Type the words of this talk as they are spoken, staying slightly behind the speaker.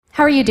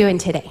How are you doing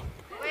today?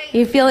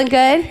 You feeling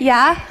good?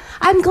 Yeah?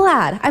 I'm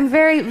glad. I'm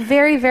very,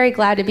 very, very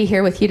glad to be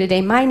here with you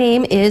today. My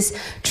name is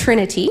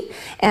Trinity,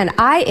 and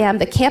I am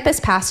the campus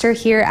pastor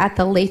here at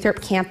the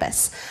Lathrop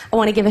campus. I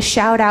want to give a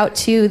shout out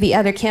to the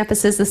other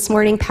campuses this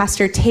morning.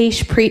 Pastor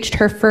Taish preached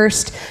her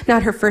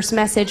first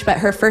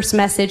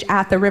message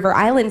at the River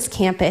Islands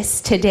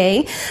campus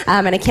today,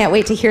 and I can't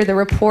wait to hear the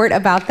report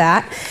about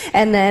that.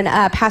 And then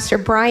Pastor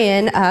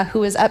Brian,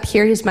 who is up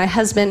here, he's my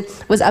husband,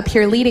 was up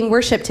here leading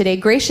worship today,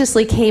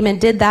 graciously came and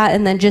did that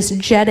and then just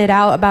jetted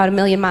out about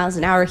 1,000,000 miles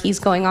an hour. He's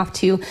going off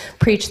to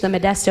preach the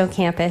Modesto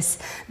campus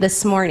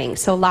this morning.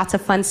 So lots of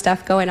fun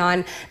stuff going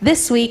on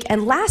this week.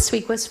 And last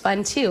week was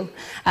fun too.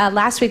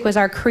 Last week was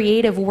our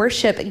creative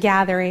worship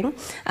gathering.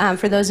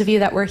 For those of you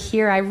that were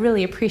here, I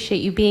really appreciate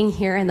you being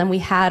here. And then we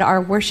had our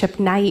worship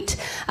night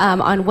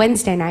on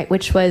Wednesday night,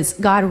 which was,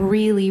 God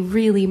really,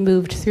 really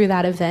moved through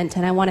that event.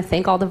 And I want to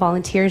thank all the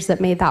volunteers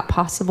that made that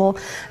possible.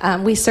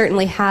 We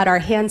certainly had our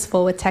hands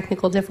full with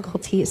technical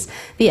difficulties.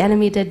 The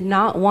enemy did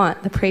not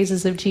want the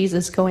praises of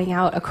Jesus going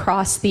out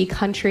across the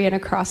country and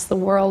across the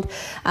world,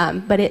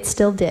 but it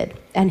still did,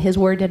 and his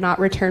word did not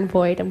return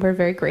void, and we're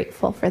very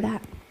grateful for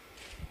that.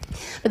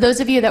 But those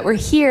of you that were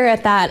here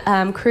at that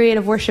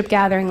creative worship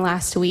gathering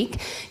last week,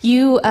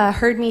 you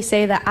heard me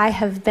say that I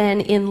have been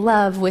in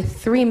love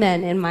with 3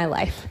 men in my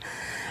life.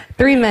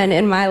 3 men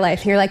in my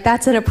life. You're like,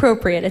 that's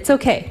inappropriate. It's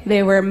okay.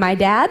 They were my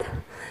dad,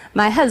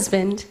 my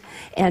husband,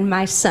 and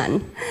my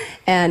son.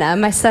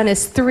 And my son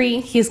is 3.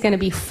 He's going to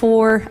be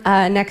 4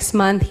 next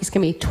month. He's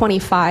going to be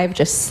 25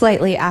 just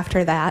slightly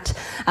after that.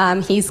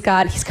 He's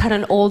got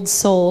an old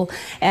soul.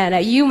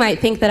 And you might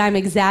think that I'm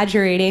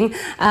exaggerating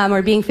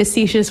or being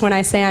facetious when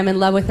I say I'm in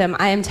love with him.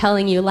 I am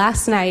telling you,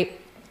 last night,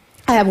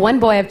 I have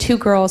 1 boy, I have 2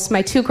 girls.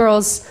 My 2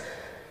 girls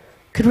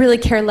could really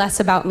care less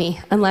about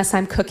me unless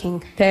I'm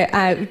cooking.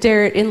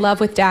 They're in love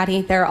with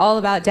daddy. They're all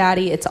about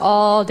daddy. It's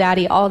all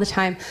daddy all the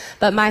time.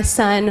 But my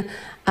son,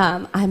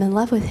 I'm in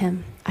love with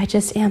him. I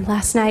just am.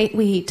 Last night,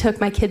 we took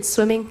my kids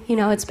swimming. You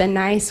know, it's been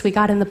nice. We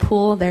got in the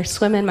pool. They're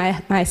swimming.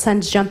 My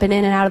son's jumping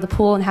in and out of the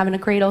pool and having a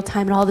great old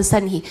time. And all of a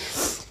sudden, he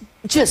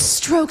just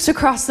strokes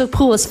across the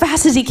pool as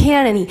fast as he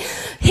can. And he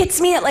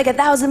hits me at like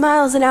 1,000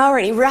 miles an hour.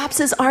 And he wraps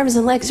his arms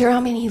and legs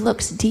around me. And he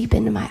looks deep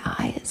into my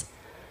eyes.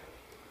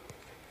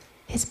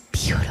 His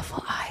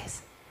beautiful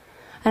eyes.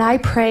 And I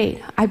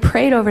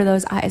prayed over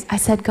those eyes. I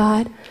said,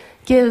 God,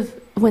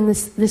 when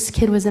this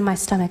kid was in my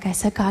stomach, I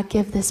said, God,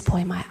 give this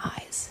boy my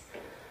eyes,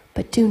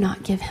 but do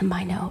not give him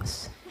my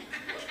nose.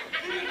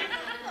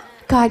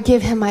 God,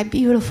 give him my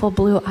beautiful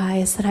blue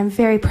eyes that I'm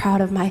very proud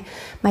of, my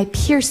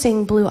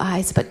piercing blue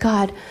eyes, but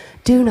God,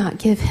 do not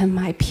give him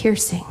my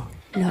piercing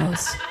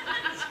nose.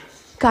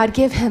 God,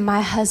 give him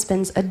my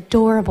husband's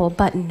adorable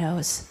button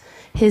nose,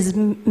 his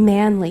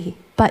manly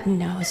button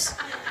nose.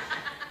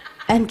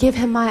 And give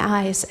him my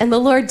eyes. And the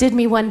Lord did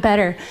me one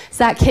better.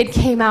 So that kid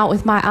came out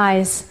with my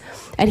eyes,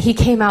 and he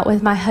came out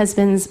with my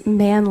husband's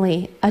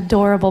manly,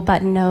 adorable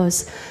button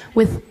nose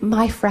with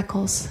my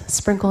freckles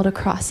sprinkled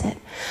across it.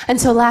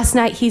 And so last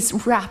night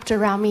he's wrapped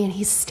around me and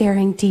he's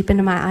staring deep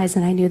into my eyes,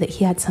 and I knew that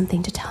he had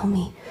something to tell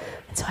me.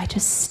 And so I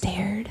just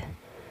stared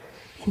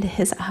into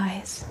his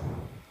eyes.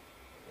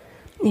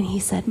 And he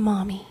said,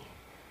 Mommy,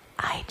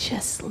 I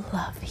just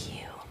love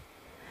you.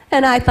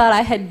 And I thought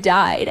I had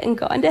died and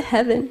gone to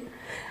heaven.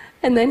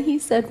 And then he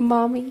said,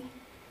 Mommy,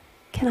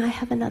 can I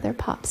have another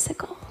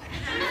popsicle?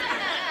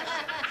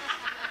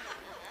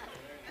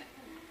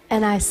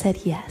 And I said,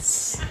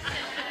 yes.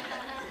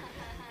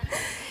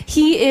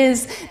 He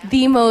is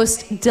the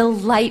most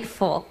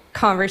delightful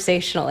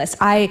conversationalist.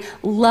 I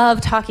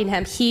love talking to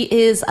him. He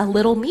is a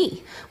little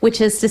me, which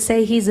is to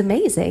say he's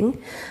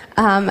amazing.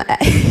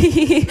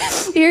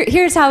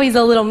 Here's how he's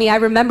a little me. I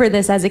remember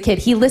this as a kid.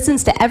 He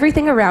listens to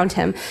everything around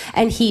him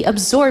and he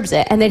absorbs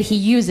it and then he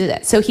uses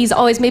it. So he's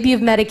always, maybe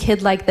you've met a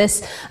kid like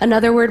this.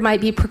 Another word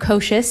might be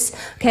precocious,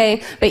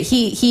 okay? But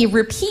he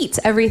repeats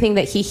everything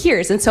that he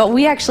hears. And so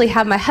we actually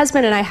have, my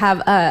husband and I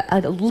have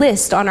a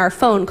list on our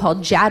phone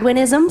called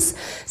Jadwinisms.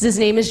 His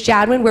name is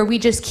Jadwin, where we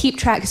just keep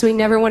track because we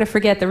never want to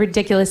forget the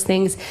ridiculous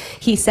things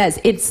he says.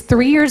 It's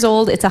 3 years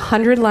old. It's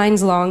 100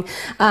 lines long.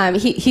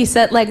 He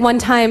said, like one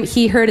time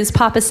he heard his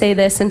papa say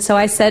this, and so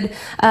I said,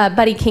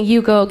 buddy, can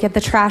you go get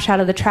the trash out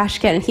of the trash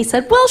can? And he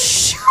said, well,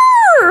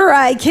 sure,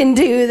 I can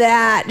do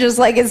that, just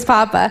like his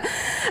papa.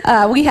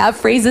 We have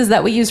phrases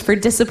that we use for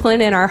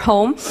discipline in our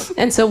home,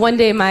 and so one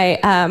day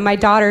my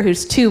daughter,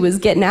 who's 2, was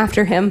getting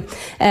after him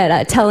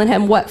and telling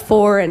him what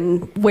for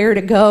and where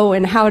to go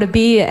and how to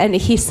be, and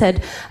he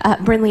said,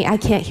 Brinley, I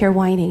can't hear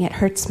whining, it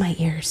hurts my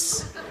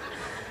ears.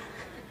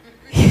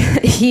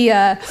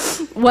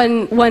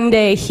 One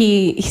day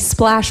he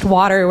splashed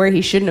water where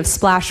he shouldn't have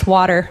splashed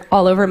water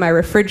all over my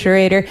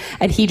refrigerator,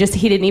 and he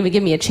didn't even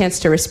give me a chance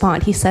to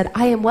respond. He said,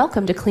 I am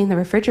welcome to clean the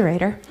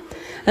refrigerator.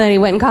 And then he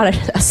went and got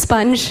a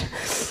sponge.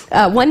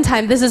 One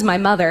time, this is my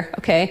mother,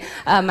 okay?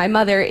 My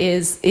mother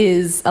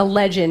is a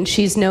legend.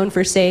 She's known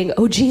for saying,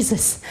 oh,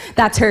 Jesus.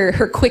 That's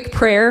her quick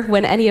prayer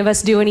when any of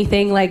us do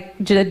anything like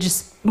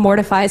just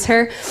mortifies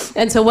her.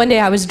 And so one day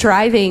I was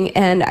driving,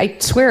 and I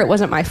swear it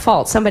wasn't my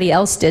fault. Somebody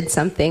else did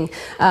something.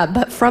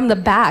 But from the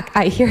back,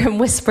 I hear him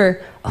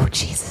whisper, "Oh,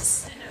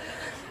 Jesus."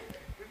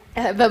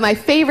 But my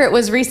favorite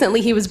was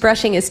recently he was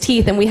brushing his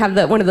teeth, and we have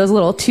one of those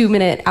little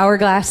 2-minute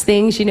hourglass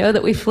things,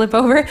 that we flip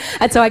over.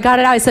 And so I got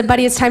it out. I said,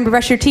 "Buddy, it's time to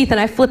brush your teeth." And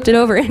I flipped it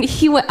over, and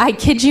he went, I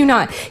kid you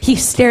not, he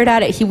stared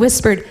at it. He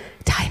whispered,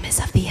 "Time is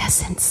of the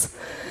essence."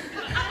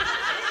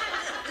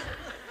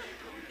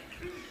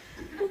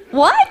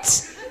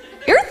 What?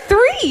 You're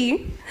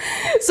 3.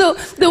 So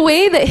the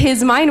way that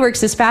his mind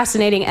works is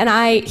fascinating, and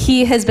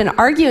he has been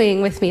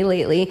arguing with me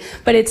lately,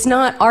 but it's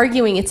not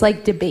arguing, it's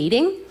like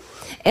debating.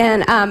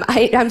 And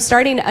I'm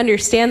starting to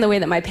understand the way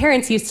that my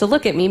parents used to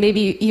look at me.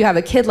 Maybe you have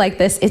a kid like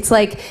this. It's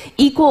like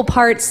equal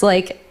parts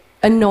like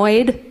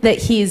annoyed that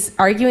he's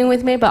arguing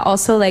with me, but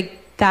also like,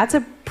 that's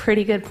a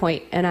pretty good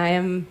point, and I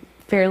am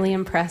fairly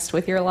impressed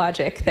with your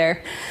logic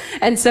there.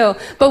 And so,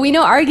 but we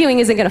know arguing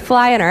isn't going to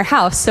fly in our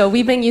house, so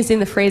we've been using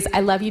the phrase, "I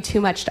love you too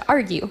much to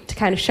argue," to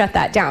kind of shut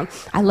that down.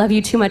 I love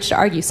you too much to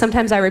argue.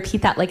 Sometimes I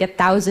repeat that like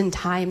 1,000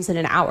 times in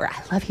an hour.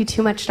 I love you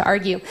too much to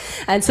argue.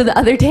 And so the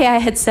other day I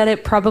had said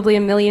it probably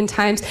 1,000,000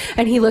 times,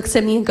 and he looks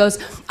at me and goes,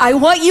 "I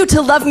want you to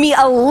love me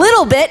a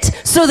little bit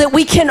so that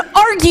we can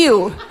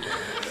argue."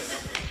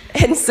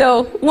 And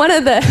so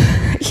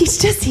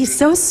he's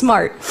so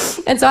smart.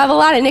 And so I have a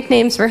lot of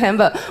nicknames for him,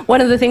 but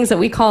one of the things that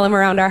we call him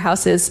around our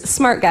house is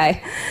Smart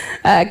Guy,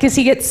 because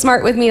he gets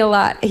smart with me a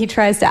lot. He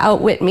tries to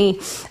outwit me,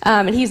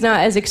 and he's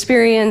not as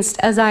experienced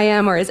as I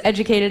am or as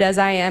educated as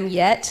I am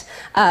yet,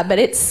 but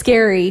it's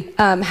scary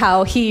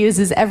how he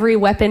uses every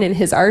weapon in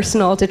his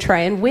arsenal to try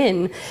and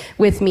win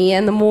with me.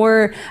 And the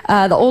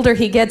older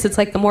he gets, it's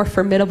like the more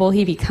formidable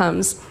he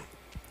becomes.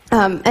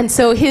 And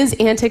so his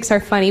antics are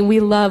funny. We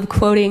love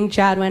quoting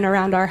Jadwin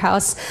around our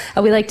house.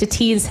 We like to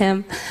tease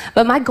him.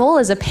 But my goal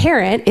as a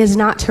parent is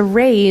not to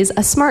raise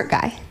a smart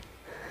guy.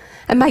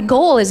 And my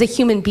goal as a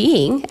human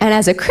being and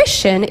as a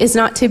Christian is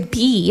not to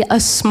be a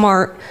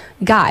smart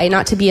guy,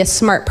 not to be a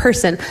smart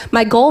person.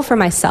 My goal for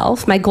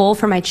myself, my goal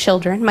for my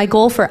children, my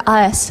goal for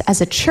us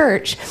as a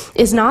church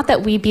is not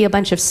that we be a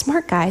bunch of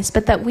smart guys,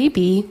 but that we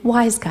be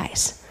wise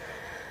guys.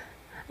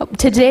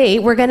 Today,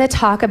 we're going to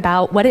talk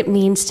about what it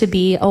means to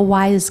be a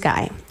wise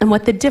guy and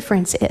what the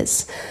difference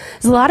is.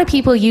 A lot of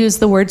people use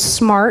the word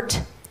smart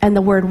and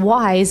the word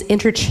wise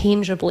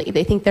interchangeably.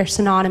 They think they're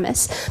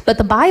synonymous. But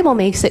the Bible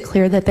makes it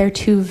clear that they're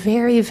two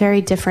very,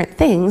 very different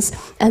things,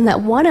 and that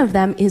one of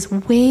them is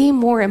way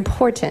more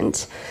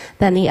important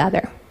than the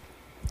other.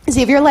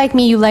 See, if you're like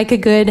me, you like a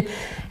good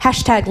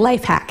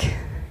 #life hack,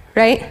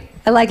 right?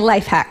 I like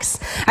life hacks.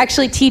 I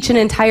actually teach an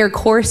entire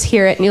course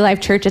here at New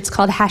Life Church. It's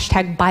called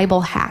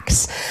 #Bible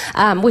Hacks,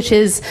 which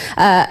is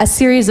a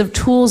series of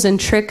tools and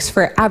tricks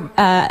for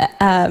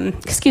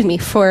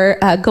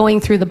going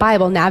through the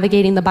Bible,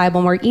 navigating the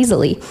Bible more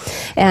easily.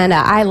 And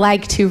I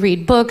like to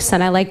read books,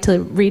 and I like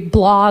to read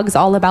blogs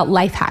all about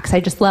life hacks.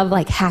 I just love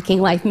like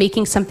hacking life,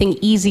 making something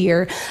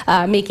easier,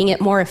 making it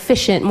more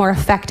efficient, more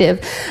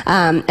effective.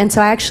 And so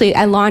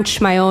I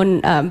launched my own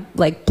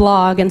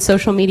blog and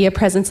social media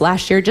presence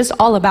last year, just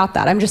all about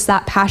that. I'm just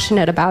that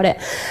passionate about it.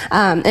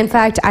 In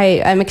fact,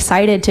 I'm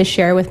excited to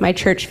share with my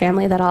church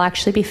family that I'll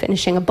actually be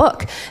finishing a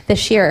book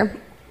this year.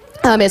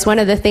 It's one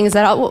of the things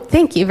that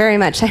thank you very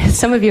much.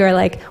 Some of you are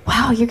like,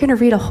 wow, you're going to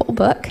read a whole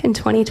book in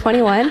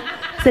 2021?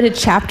 Is it a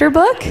chapter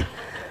book?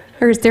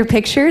 Or is there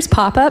pictures,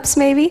 pop-ups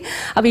maybe?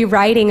 I'll be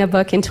writing a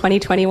book in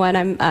 2021.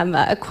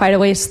 I'm quite a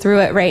ways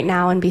through it right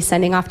now and be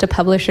sending off to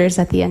publishers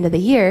at the end of the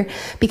year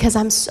because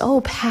I'm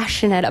so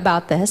passionate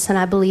about this, and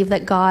I believe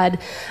that God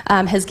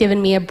has given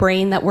me a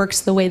brain that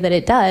works the way that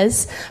it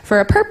does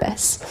for a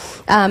purpose.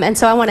 And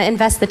so I want to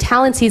invest the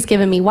talents He's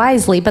given me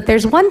wisely. But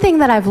there's one thing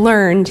that I've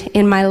learned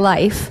in my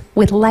life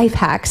with life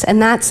hacks, and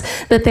that's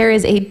that there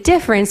is a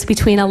difference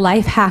between a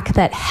life hack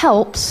that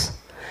helps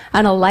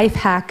and a life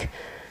hack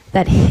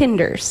that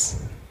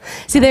hinders.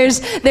 See,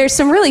 there's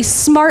some really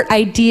smart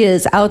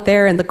ideas out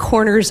there in the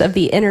corners of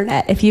the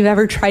internet. If you've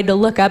ever tried to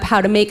look up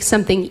how to make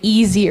something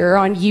easier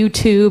on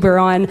YouTube or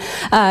on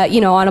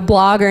a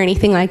blog or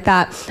anything like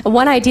that,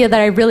 one idea that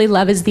I really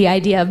love is the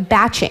idea of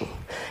batching.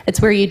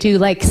 It's where you do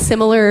like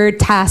similar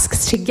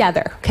tasks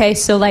together, okay?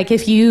 So like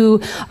if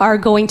you are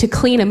going to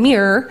clean a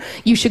mirror,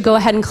 you should go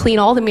ahead and clean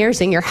all the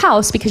mirrors in your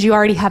house because you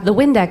already have the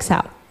Windex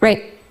out,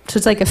 right? So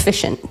it's like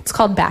efficient. It's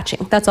called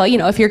batching. That's all.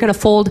 If you're going to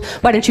fold,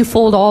 why don't you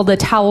fold all the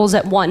towels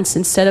at once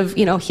instead of,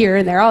 here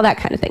and there, all that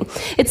kind of thing.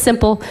 It's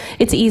simple.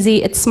 It's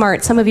easy. It's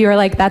smart. Some of you are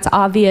like, that's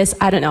obvious.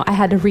 I don't know. I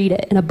had to read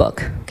it in a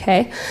book,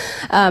 okay?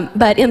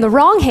 But in the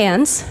wrong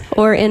hands,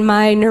 or in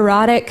my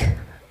neurotic,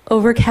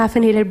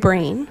 over-caffeinated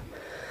brain,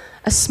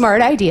 a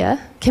smart idea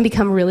can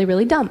become really,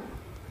 really dumb.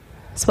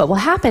 So what will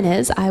happen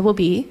is I will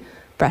be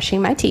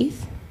brushing my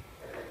teeth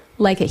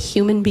like a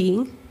human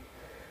being,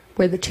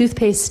 where the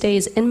toothpaste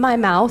stays in my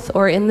mouth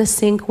or in the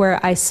sink where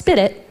I spit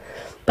it,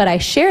 but I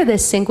share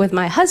this sink with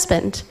my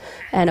husband,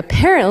 and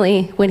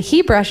apparently when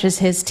he brushes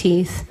his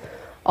teeth,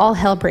 all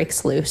hell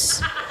breaks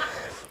loose.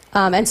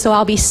 And so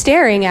I'll be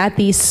staring at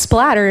these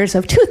splatters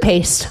of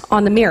toothpaste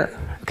on the mirror,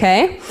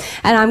 okay?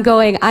 And I'm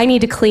going, I need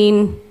to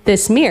clean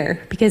this mirror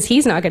because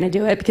he's not going to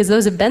do it because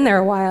those have been there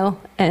a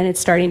while and it's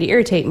starting to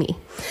irritate me.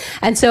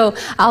 And so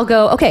I'll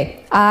go,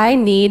 okay, I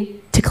need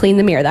to clean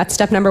the mirror. That's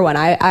step number one.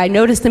 I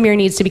notice the mirror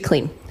needs to be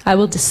clean. I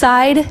will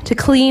decide to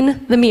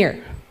clean the mirror.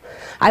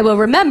 I will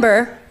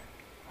remember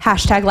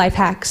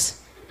 #lifehacks,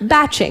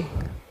 batching.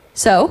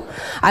 So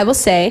I will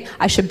say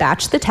I should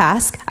batch the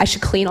task. I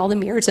should clean all the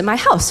mirrors in my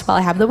house while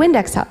I have the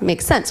Windex out. It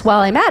makes sense. While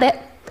I'm at it,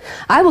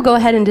 I will go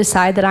ahead and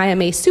decide that I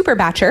am a super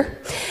batcher,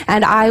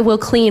 and I will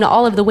clean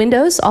all of the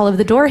windows, all of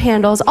the door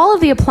handles, all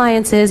of the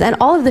appliances, and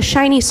all of the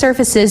shiny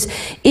surfaces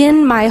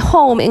in my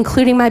home,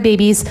 including my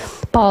baby's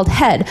bald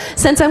head.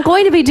 Since I'm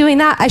going to be doing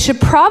that, I should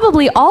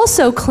probably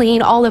also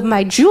clean all of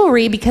my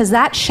jewelry because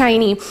that's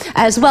shiny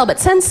as well. But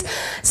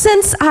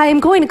since I'm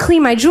going to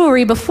clean my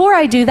jewelry, before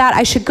I do that,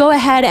 I should go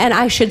ahead and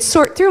I should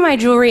sort through my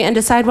jewelry and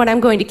decide what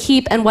I'm going to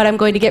keep and what I'm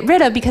going to get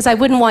rid of, because I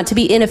wouldn't want to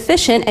be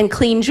inefficient and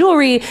clean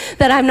jewelry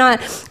that I'm not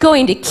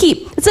going to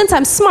keep. But since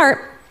I'm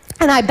smart,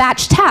 and I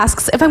batch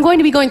tasks, if I'm going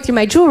to be going through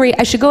my jewelry,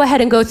 I should go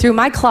ahead and go through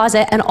my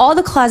closet and all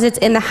the closets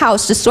in the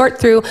house to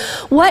sort through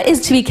what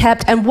is to be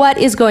kept and what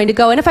is going to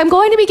go. And if I'm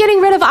going to be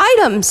getting rid of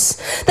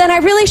items, then I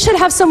really should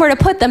have somewhere to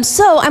put them.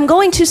 So I'm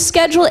going to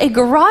schedule a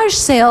garage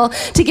sale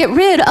to get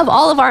rid of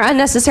all of our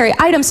unnecessary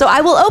items. So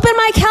I will open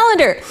my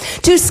calendar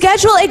to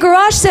schedule a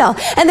garage sale,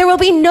 and there will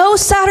be no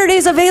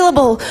Saturdays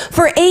available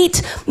for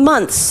 8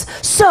 months.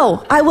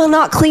 So I will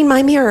not clean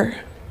my mirror.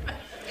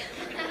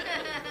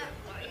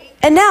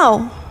 And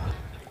now,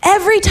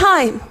 every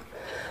time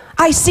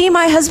I see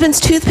my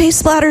husband's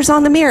toothpaste splatters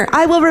on the mirror,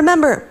 I will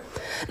remember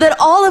that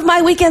all of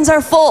my weekends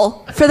are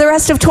full for the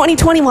rest of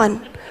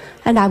 2021,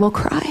 and I will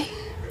cry.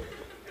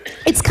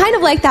 It's kind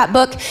of like that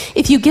book,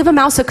 If You Give a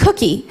Mouse a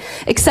Cookie,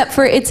 except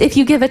for it's if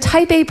you give a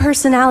type A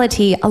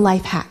personality a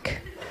life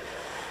hack.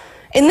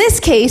 In this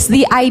case,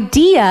 the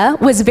idea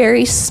was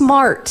very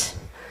smart,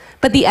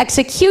 but the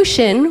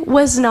execution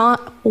was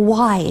not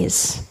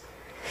wise.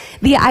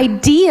 The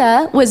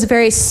idea was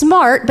very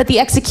smart, but the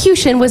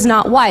execution was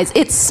not wise.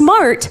 It's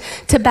smart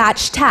to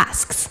batch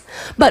tasks,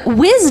 but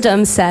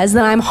wisdom says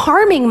that I'm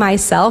harming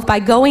myself by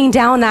going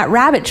down that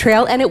rabbit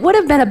trail, and it would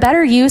have been a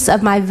better use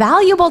of my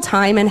valuable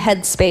time and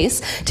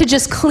headspace to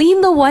just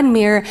clean the one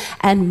mirror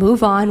and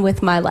move on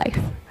with my life.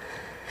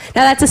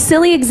 Now, that's a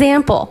silly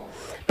example,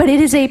 but it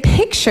is a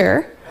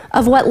picture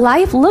of what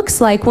life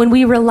looks like when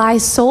we rely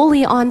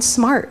solely on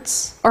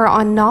smarts or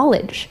on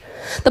knowledge.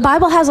 The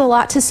Bible has a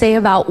lot to say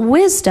about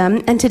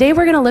wisdom, and today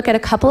we're going to look at a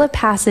couple of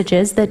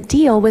passages that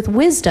deal with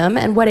wisdom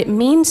and what it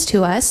means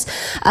to us,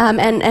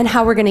 and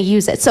how we're going to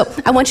use it. So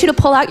I want you to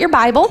pull out your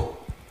Bible,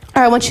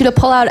 or I want you to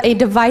pull out a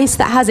device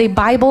that has a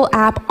Bible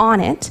app on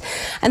it,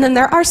 and then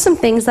there are some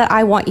things that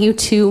I want you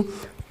to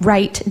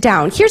write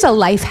down. Here's a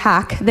life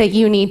hack that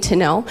you need to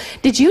know.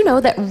 Did you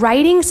know that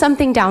writing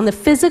something down, the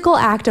physical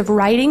act of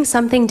writing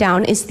something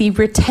down, is the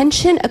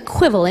retention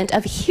equivalent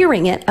of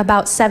hearing it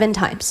about 7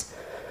 times?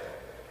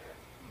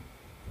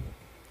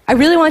 I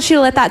really want you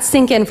to let that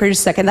sink in for just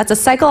a second. That's a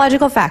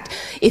psychological fact.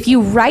 If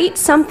you write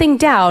something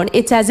down,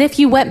 it's as if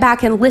you went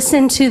back and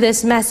listened to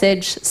this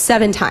message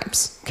 7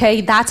 times.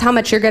 Okay, that's how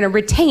much you're going to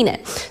retain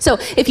it. So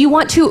if you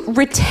want to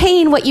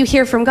retain what you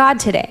hear from God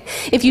today,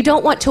 if you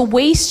don't want to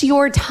waste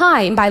your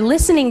time by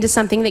listening to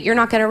something that you're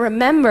not going to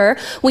remember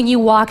when you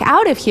walk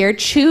out of here,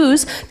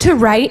 choose to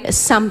write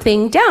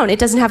something down. It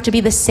doesn't have to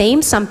be the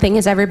same something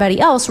as everybody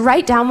else.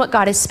 Write down what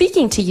God is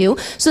speaking to you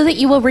so that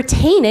you will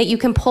retain it. You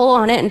can pull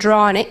on it and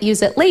draw on it,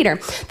 use it later.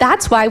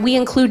 That's why we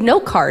include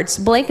note cards,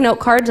 blank note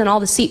cards in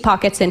all the seat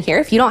pockets in here.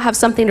 If you don't have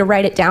something to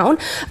write it down,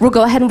 we'll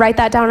go ahead and write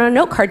that down on a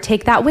note card.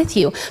 Take that with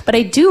you. But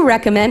I do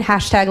recommend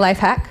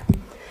 #lifehack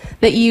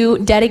that you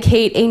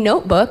dedicate a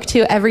notebook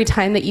to every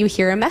time that you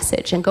hear a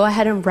message, and go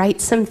ahead and write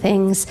some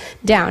things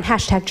down.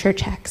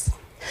 #churchhacks.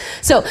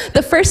 So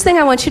the first thing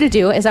I want you to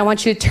do is I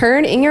want you to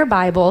turn in your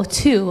Bible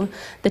to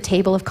the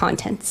table of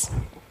contents.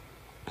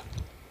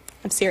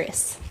 I'm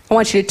serious. I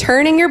want you to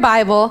turn in your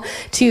Bible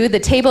to the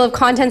table of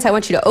contents. I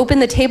want you to open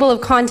the table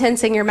of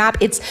contents in your map.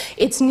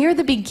 It's near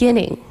the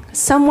beginning,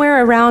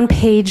 somewhere around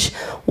page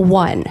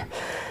 1.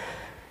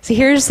 So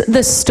here's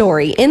the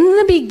story. In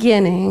the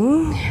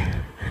beginning,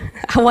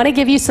 I want to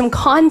give you some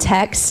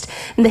context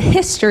in the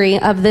history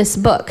of this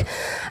book.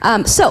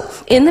 So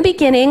in the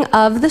beginning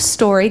of the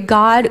story,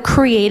 God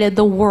created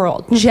the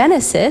world.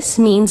 Genesis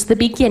means the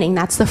beginning.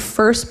 That's the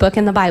first book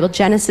in the Bible.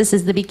 Genesis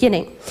is the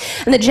beginning.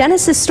 And the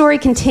Genesis story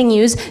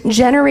continues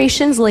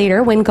generations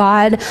later when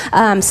God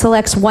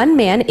selects one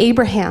man,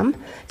 Abraham,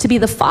 to be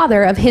the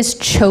father of his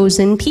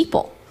chosen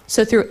people.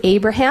 So through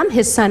Abraham,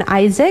 his son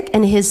Isaac,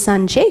 and his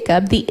son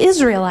Jacob, the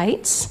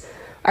Israelites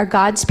are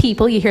God's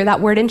people. You hear that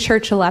word in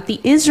church a lot.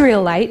 The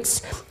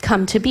Israelites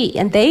come to be,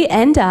 and they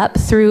end up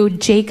through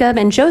Jacob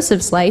and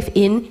Joseph's life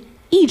in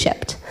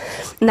Egypt.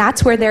 And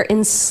that's where they're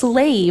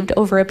enslaved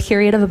over a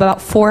period of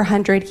about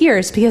 400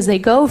 years, because they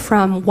go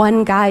from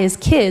one guy's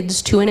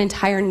kids to an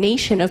entire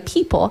nation of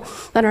people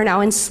that are now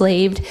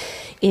enslaved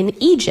in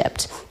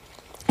Egypt.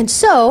 And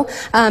so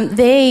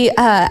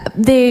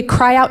they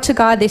cry out to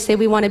God. They say,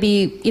 we want to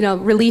be,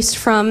 released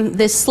from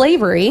this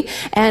slavery.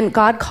 And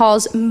God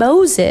calls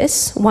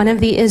Moses, one of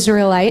the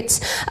Israelites,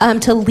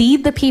 to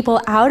lead the people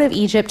out of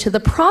Egypt to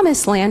the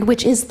promised land,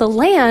 which is the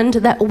land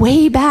that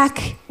way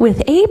back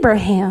with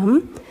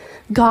Abraham,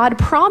 God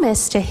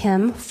promised to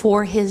him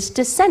for his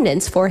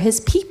descendants, for his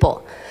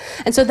people.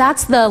 And so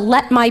that's the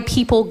let my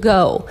people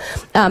go.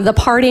 The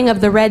parting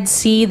of the Red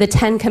Sea, the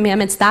 10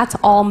 Commandments, that's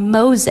all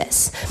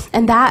Moses.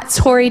 And that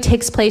story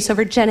takes place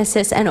over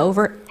Genesis and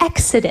over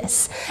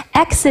Exodus.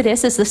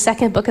 Exodus is the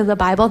second book of the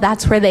Bible.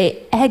 That's where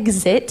they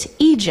exit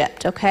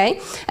Egypt,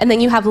 okay? And then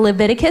you have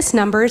Leviticus,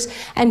 Numbers,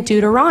 and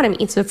Deuteronomy.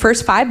 It's the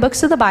first 5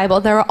 books of the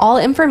Bible. They're all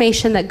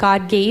information that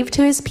God gave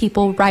to his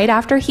people right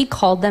after he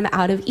called them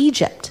out of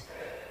Egypt.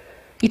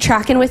 You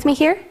tracking with me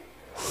here?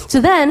 So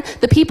then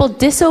the people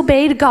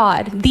disobeyed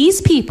God.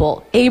 These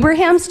people,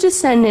 Abraham's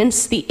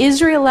descendants, the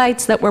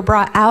Israelites that were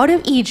brought out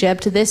of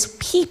Egypt, this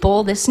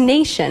people, this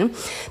nation,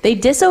 they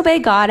disobey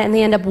God and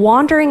they end up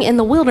wandering in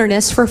the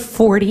wilderness for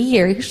 40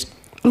 years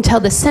until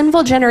the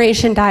sinful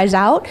generation dies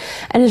out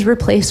and is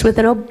replaced with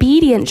an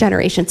obedient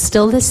generation.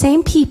 Still the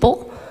same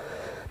people,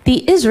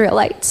 the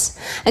Israelites.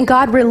 And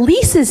God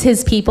releases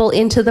his people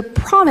into the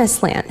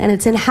promised land, and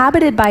it's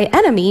inhabited by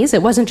enemies.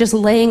 It wasn't just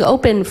laying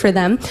open for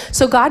them.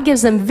 So God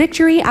gives them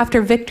victory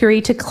after victory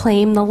to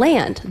claim the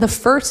land. The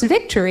first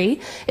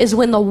victory is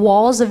when the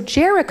walls of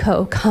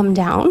Jericho come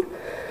down,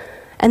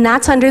 and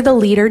that's under the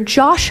leader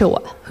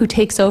Joshua, who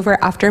takes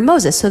over after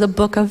Moses. So the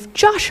book of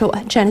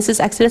Joshua, Genesis,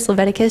 Exodus,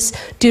 Leviticus,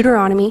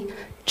 Deuteronomy,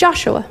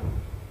 Joshua.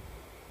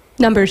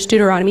 Numbers,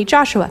 Deuteronomy,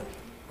 Joshua.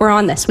 We're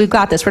on this. We've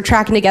got this. We're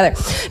tracking together.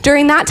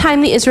 During that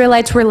time, the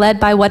Israelites were led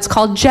by what's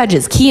called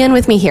judges. Key in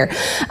with me here.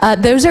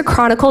 Those are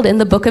chronicled in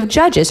the book of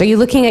Judges. Are you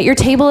looking at your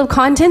table of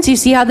contents? You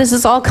see how this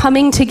is all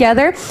coming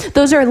together?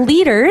 Those are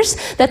leaders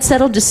that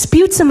settled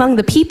disputes among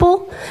the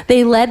people.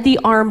 They led the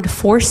armed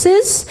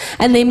forces,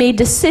 and they made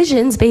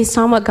decisions based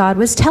on what God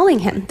was telling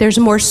him. There's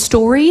more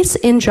stories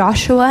in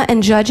Joshua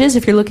and Judges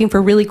if you're looking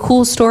for really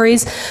cool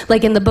stories,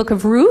 like in the book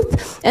of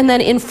Ruth. And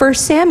then in 1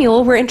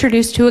 Samuel, we're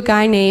introduced to a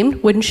guy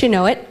named, wouldn't you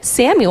know it,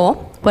 Samuel.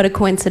 What a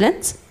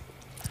coincidence.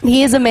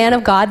 He is a man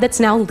of God that's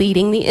now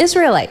leading the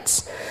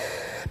Israelites.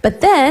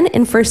 But then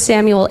in 1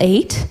 Samuel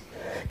 8,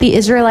 the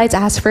Israelites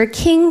ask for a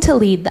king to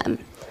lead them.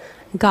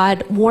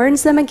 God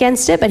warns them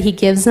against it, but he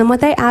gives them what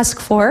they ask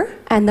for.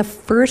 And the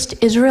first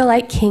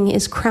Israelite king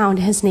is crowned.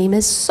 His name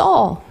is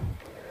Saul.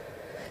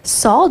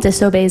 Saul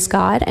disobeys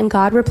God, and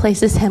God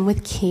replaces him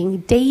with King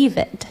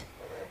David,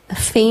 the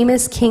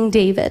famous King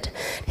David.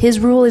 His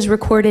rule is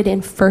recorded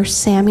in 1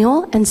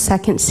 Samuel and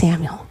 2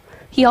 Samuel.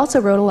 He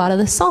also wrote a lot of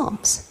the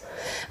Psalms.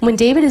 When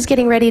David is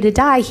getting ready to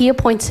die, he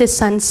appoints his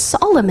son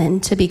Solomon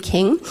to be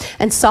king,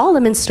 and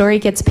Solomon's story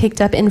gets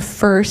picked up in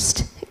 1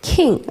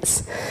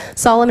 Kings.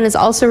 Solomon is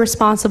also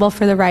responsible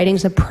for the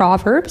writings of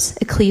Proverbs,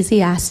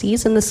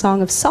 Ecclesiastes, and the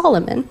Song of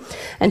Solomon.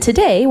 And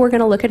today, we're going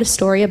to look at a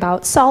story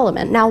about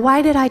Solomon. Now,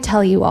 why did I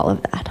tell you all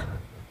of that?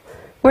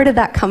 Where did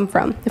that come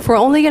from? If we're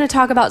only going to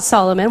talk about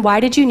Solomon,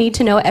 why did you need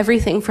to know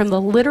everything from the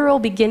literal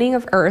beginning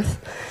of earth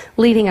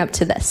leading up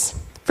to this?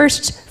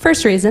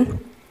 First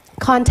reason,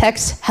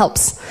 context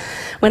helps.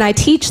 When I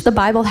teach the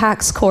Bible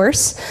Hacks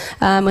course,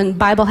 when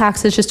Bible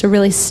Hacks is just a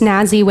really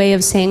snazzy way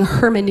of saying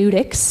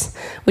hermeneutics,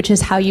 which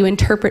is how you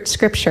interpret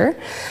scripture,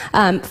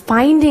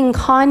 finding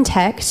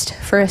context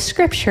for a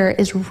scripture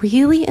is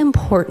really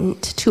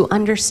important to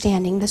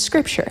understanding the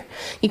scripture.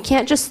 You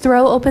can't just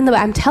throw open the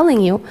book. I'm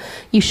telling you,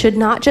 you should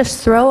not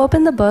just throw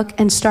open the book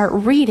and start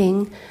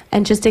reading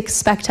and just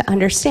expect to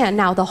understand.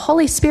 Now, the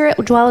Holy Spirit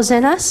dwells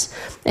in us,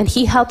 and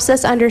he helps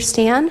us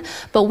understand,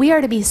 but we are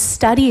to be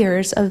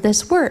studiers of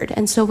this word.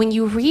 And so when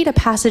you read a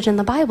passage in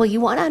the Bible, you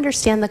want to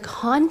understand the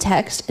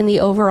context and the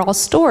overall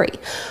story,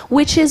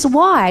 which is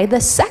why the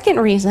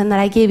second reason that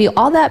I gave you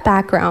all that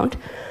background,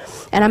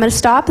 and I'm going to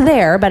stop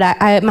there, but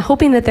I'm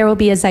hoping that there will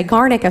be a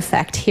Zygarnik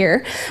effect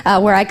here,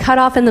 where I cut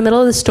off in the middle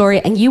of the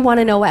story and you want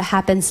to know what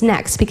happens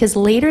next. Because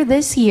later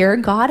this year,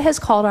 God has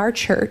called our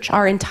church,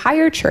 our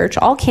entire church,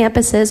 all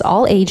campuses,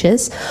 all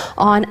ages,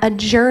 on a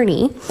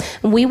journey.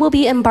 We will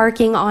be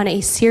embarking on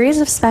a series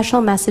of special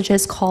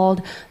messages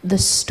called The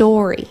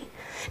Story.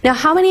 Now,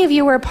 how many of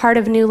you were a part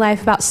of New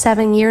Life about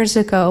 7 years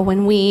ago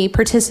when we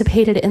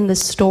participated in the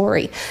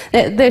story?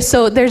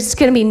 So there's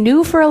going to be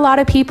new for a lot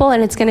of people,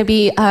 and it's going to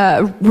be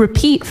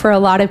repeat for a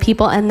lot of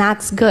people, and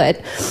that's good.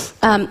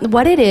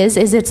 What it is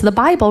it's the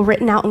Bible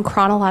written out in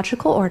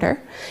chronological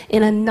order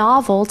in a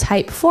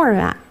novel-type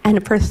format.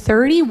 And for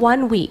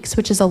 31 weeks,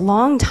 which is a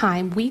long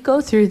time, we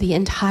go through the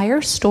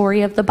entire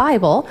story of the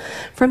Bible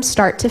from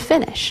start to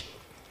finish.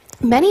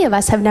 Many of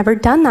us have never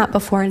done that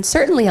before, and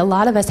certainly a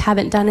lot of us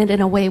haven't done it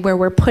in a way where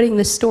we're putting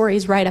the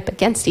stories right up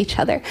against each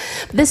other.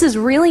 But this is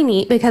really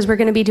neat because we're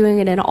going to be doing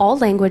it in all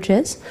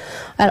languages,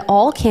 at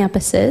all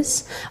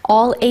campuses,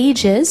 all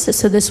ages.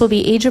 So this will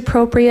be age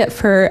appropriate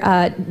for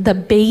the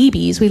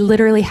babies. We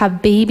literally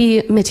have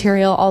baby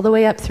material all the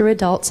way up through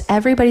adults.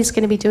 Everybody's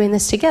going to be doing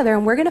this together,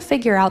 and we're going to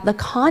figure out the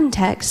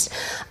context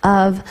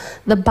of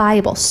the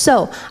Bible.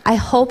 So I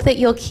hope that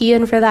you'll key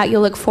in for that.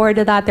 You'll look forward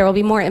to that. There will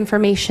be more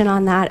information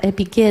on that. It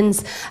begins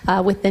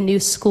with the new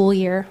school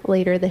year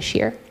later this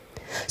year.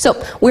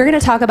 So we're going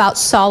to talk about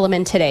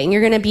Solomon today, and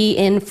you're going to be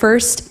in 1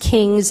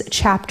 Kings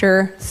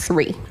chapter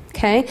 3.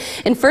 Okay?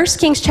 In 1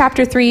 Kings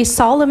chapter 3,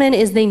 Solomon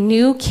is the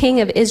new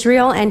king of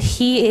Israel, and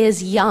he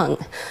is young.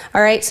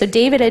 All right? So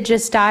David had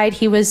just died.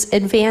 He was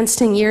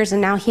advanced in years,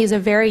 and now he's a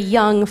very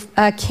young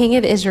king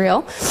of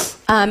Israel.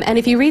 And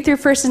if you read through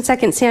 1 and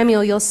 2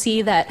 Samuel, you'll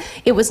see that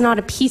it was not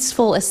a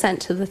peaceful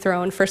ascent to the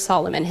throne for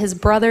Solomon. His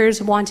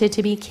brothers wanted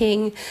to be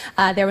king.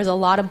 There was a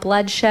lot of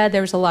bloodshed.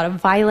 There was a lot of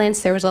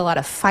violence. There was a lot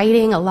of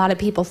fighting. A lot of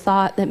people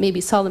thought that maybe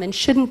Solomon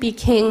shouldn't be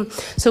king.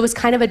 So it was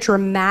kind of a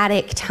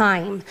dramatic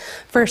time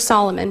for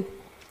Solomon.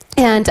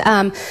 And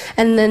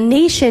the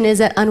nation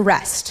is at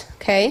unrest.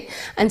 Okay?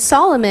 And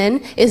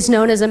Solomon is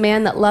known as a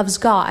man that loves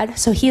God.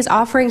 So he is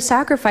offering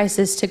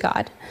sacrifices to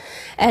God.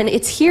 And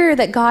it's here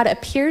that God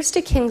appears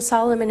to King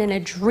Solomon in a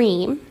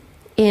dream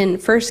in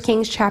 1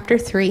 Kings chapter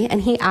 3,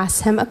 and he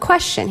asks him a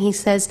question. He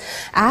says,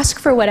 ask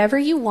for whatever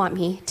you want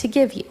me to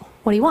give you.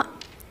 What do you want?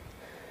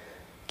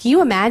 Can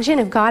you imagine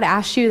if God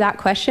asked you that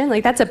question?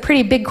 Like, that's a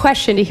pretty big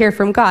question to hear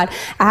from God.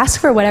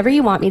 Ask for whatever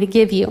you want me to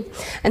give you.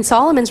 And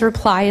Solomon's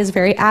reply is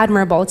very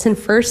admirable. It's in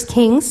 1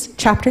 Kings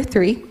chapter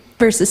 3,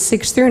 verses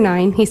 6 through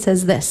 9. He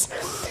says this: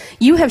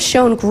 you have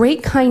shown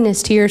great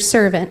kindness to your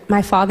servant,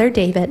 my father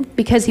David,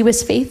 because he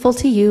was faithful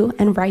to you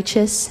and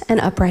righteous and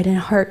upright in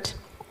heart.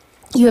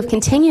 You have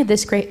continued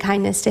this great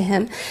kindness to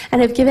him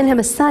and have given him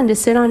a son to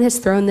sit on his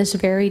throne this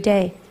very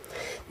day.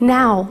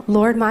 Now,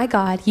 Lord my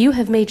God, you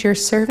have made your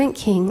servant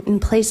king in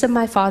place of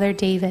my father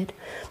David,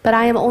 but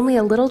I am only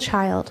a little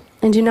child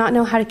and do not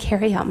know how to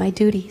carry out my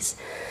duties.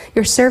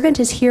 Your servant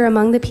is here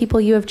among the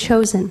people you have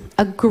chosen,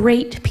 a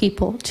great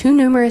people, too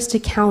numerous to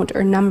count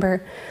or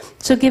number.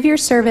 So give your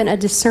servant a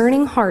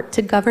discerning heart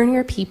to govern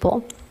your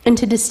people and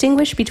to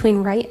distinguish between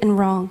right and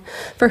wrong.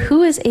 For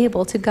who is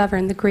able to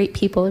govern the great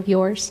people of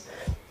yours?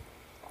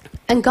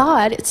 And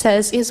God, it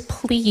says, is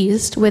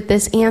pleased with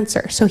this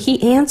answer. So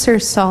he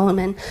answers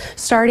Solomon,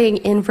 starting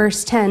in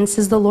verse 10,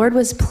 says the Lord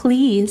was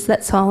pleased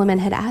that Solomon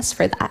had asked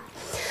for that.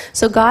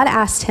 So God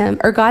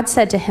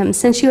said to him,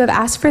 since you have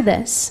asked for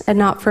this and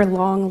not for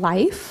long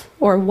life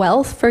or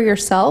wealth for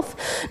yourself,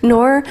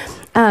 nor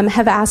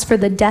have asked for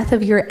the death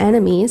of your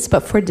enemies, but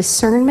for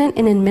discernment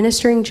in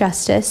administering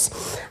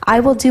justice,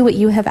 I will do what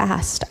you have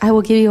asked. I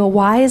will give you a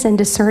wise and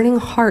discerning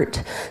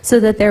heart so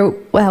that there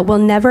will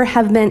never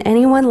have been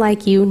anyone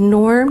like you,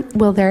 nor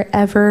will there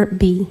ever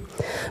be.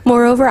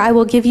 Moreover, I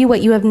will give you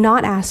what you have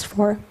not asked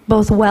for,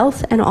 both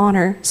wealth and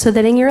honor, so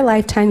that in your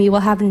lifetime you will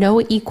have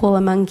no equal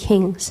among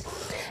kings.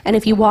 And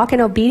if you walk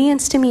in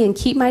obedience to me and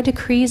keep my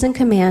decrees and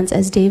commands,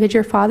 as David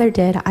your father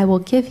did, I will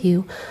give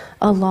you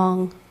a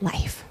long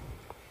life.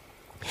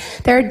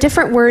 There are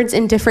different words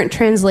in different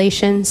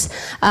translations.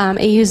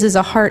 It uses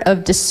a heart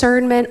of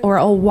discernment or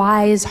a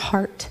wise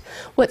heart.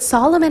 What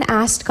Solomon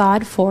asked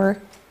God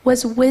for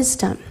was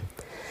wisdom.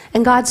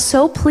 And God's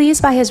so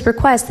pleased by his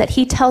request that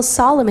he tells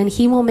Solomon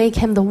he will make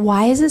him the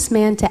wisest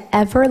man to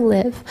ever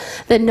live,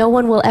 that no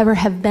one will ever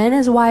have been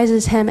as wise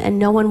as him and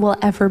no one will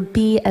ever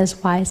be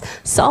as wise.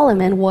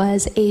 Solomon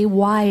was a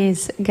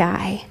wise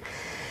guy.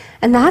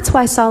 And that's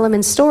why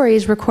Solomon's story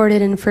is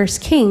recorded in 1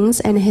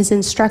 Kings and his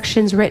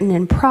instructions written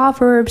in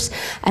Proverbs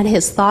and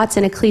his thoughts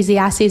in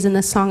Ecclesiastes and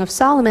the Song of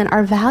Solomon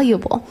are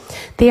valuable.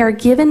 They are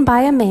given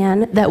by a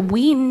man that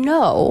we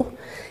know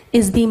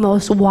is the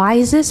most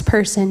wisest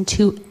person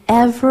to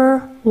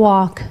ever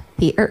walk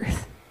the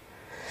earth.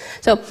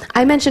 So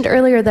I mentioned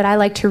earlier that I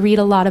like to read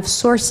a lot of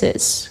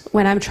sources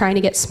when I'm trying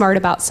to get smart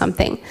about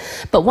something.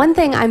 But one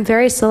thing I'm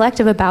very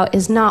selective about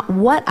is not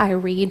what I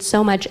read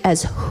so much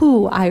as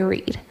who I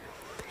read.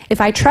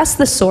 If I trust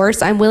the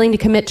source, I'm willing to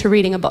commit to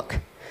reading a book.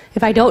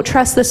 If I don't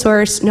trust the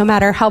source, no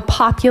matter how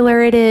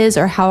popular it is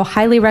or how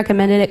highly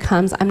recommended it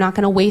comes, I'm not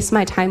going to waste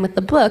my time with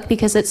the book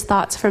because it's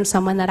thoughts from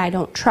someone that I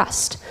don't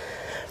trust.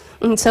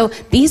 And so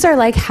these are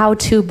like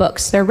how-to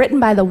books. They're written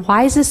by the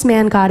wisest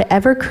man God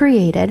ever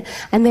created,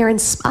 and they're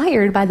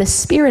inspired by the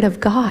Spirit of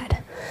God.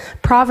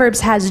 Proverbs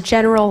has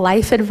general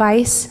life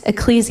advice.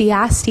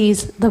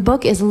 Ecclesiastes, the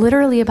book is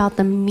literally about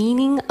the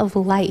meaning of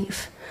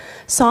life.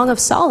 Song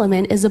of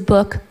Solomon is a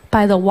book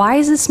by the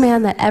wisest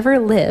man that ever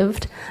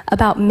lived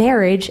about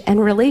marriage and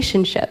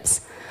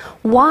relationships.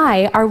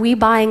 Why are we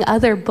buying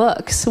other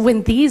books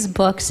when these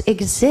books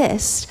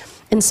exist,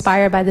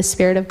 inspired by the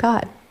Spirit of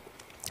God?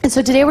 And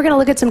so today we're going to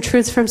look at some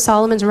truths from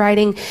Solomon's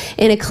writing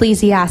in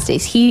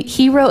Ecclesiastes.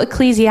 He wrote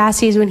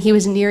Ecclesiastes when he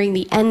was nearing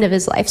the end of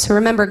his life. So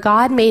remember,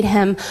 God made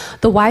him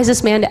the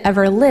wisest man to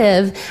ever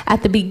live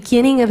at the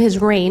beginning of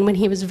his reign when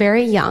he was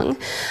very young.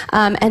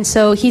 And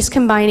so he's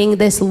combining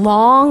this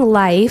long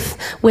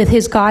life with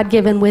his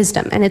God-given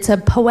wisdom. And it's a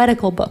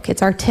poetical book.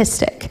 It's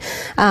artistic.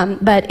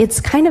 But it's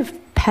kind of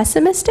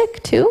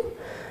pessimistic too.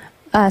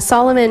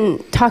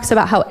 Solomon talks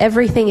about how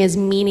everything is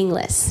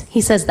meaningless. He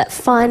says that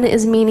fun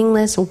is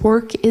meaningless,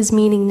 work is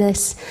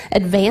meaningless,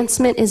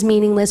 advancement is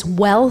meaningless,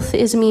 wealth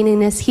is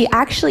meaningless. He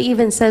actually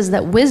even says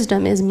that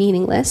wisdom is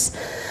meaningless.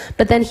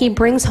 But then he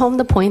brings home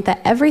the point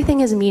that everything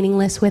is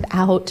meaningless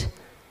without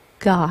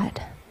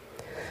God.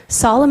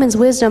 Solomon's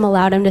wisdom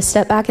allowed him to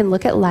step back and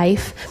look at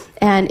life,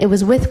 and it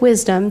was with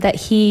wisdom that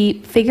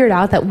he figured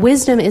out that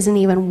wisdom isn't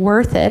even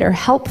worth it or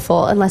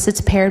helpful unless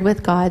it's paired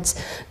with God's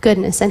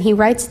goodness. And he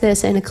writes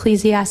this in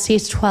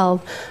Ecclesiastes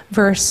 12,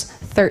 verse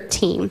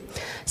 13. It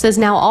says,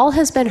 "Now all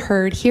has been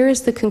heard. Here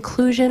is the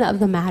conclusion of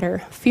the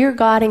matter. Fear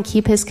God and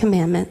keep his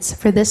commandments,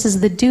 for this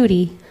is the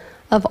duty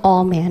of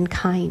all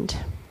mankind."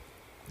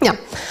 Now,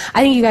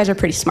 I think you guys are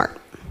pretty smart.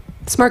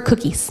 Smart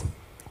cookies.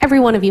 Every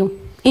one of you.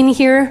 In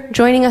here,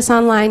 joining us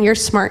online, you're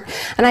smart.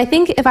 And I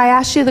think if I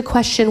asked you the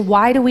question,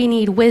 why do we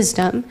need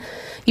wisdom,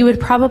 you would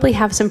probably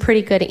have some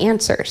pretty good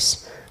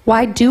answers.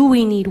 Why do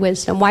we need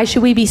wisdom? Why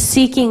should we be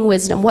seeking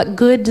wisdom? What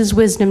good does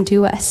wisdom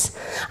do us?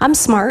 I'm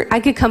smart.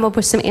 I could come up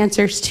with some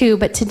answers too,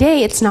 but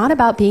today it's not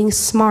about being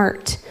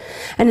smart,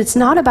 and it's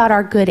not about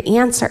our good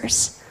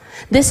answers.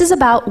 This is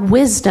about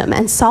wisdom,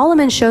 and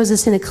Solomon shows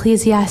us in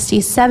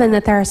Ecclesiastes 7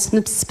 that there are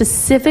some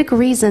specific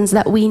reasons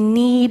that we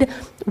need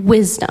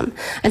wisdom.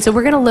 And so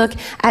we're going to look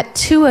at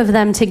two of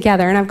them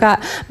together, and I've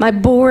got my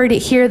board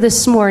here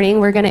this morning.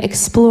 We're going to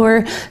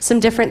explore some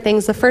different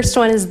things. The first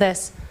one is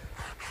this.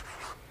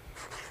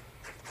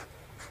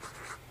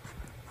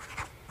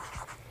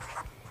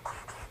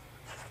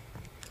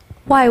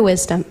 Why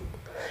wisdom?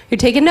 You're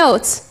taking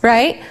notes,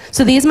 right?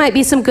 So these might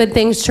be some good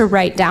things to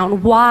write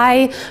down.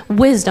 Why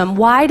wisdom?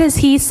 Why does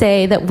he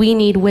say that we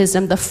need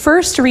wisdom? The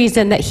first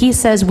reason that he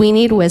says we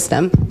need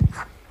wisdom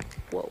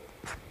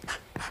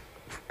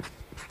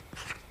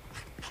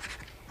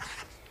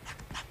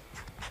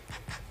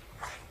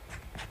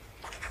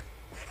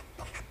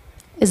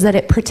is that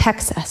it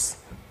protects us.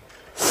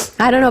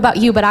 I don't know about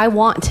you, but I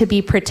want to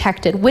be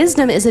protected.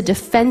 Wisdom is a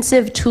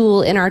defensive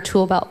tool in our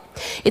tool belt.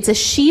 It's a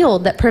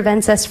shield that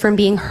prevents us from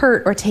being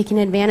hurt or taken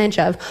advantage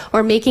of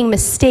or making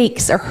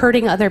mistakes or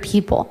hurting other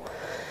people.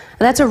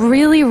 That's a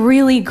really,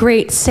 really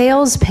great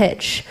sales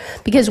pitch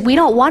because we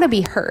don't want to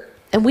be hurt.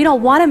 And we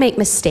don't want to make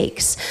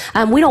mistakes.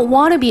 We don't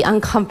want to be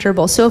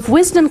uncomfortable. So if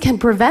wisdom can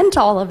prevent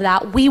all of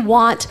that, we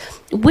want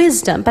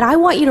wisdom. But I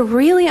want you to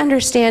really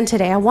understand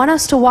today, I want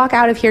us to walk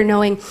out of here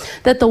knowing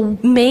that the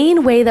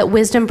main way that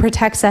wisdom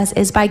protects us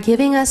is by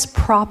giving us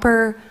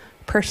proper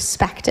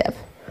perspective.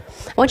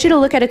 I want you to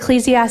look at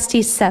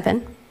Ecclesiastes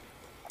 7.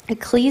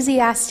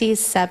 Ecclesiastes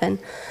 7,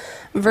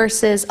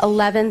 verses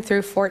 11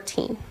 through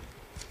 14.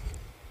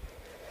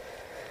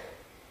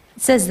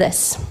 It says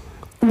this.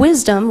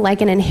 Wisdom,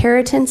 like an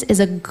inheritance, is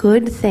a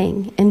good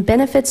thing and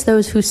benefits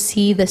those who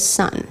see the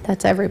sun.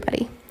 That's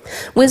everybody.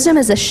 Wisdom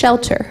is a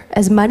shelter,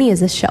 as money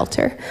is a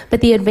shelter. But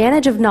the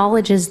advantage of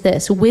knowledge is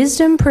this.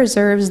 Wisdom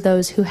preserves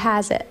those who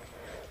have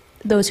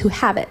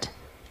it.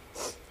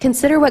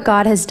 Consider what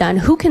God has done.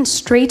 Who can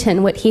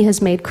straighten what he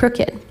has made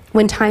crooked?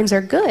 When times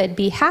are good,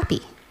 be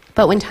happy.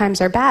 But when times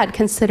are bad,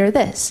 consider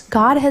this.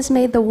 God has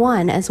made the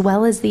one as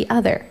well as the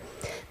other.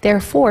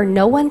 Therefore,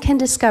 no one can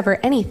discover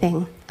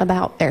anything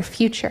about their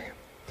future.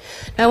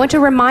 Now, I want to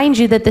remind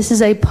you that this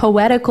is a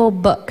poetical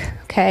book,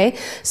 okay?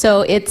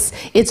 So it's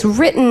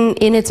written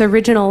in its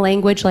original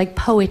language like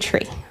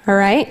poetry, all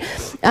right?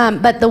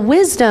 But the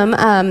wisdom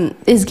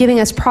is giving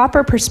us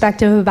proper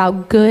perspective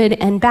about good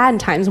and bad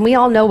times. And we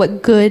all know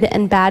what good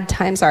and bad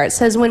times are. It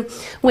says when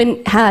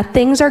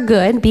things are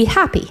good, be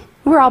happy.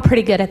 We're all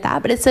pretty good at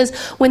that. But it says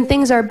when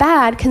things are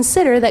bad,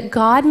 consider that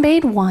God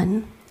made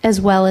one as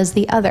well as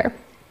the other.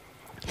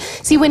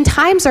 See, when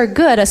times are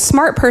good, a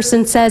smart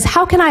person says,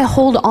 how can I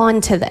hold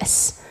on to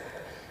this?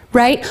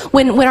 Right?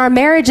 When our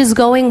marriage is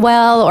going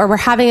well, or we're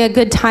having a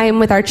good time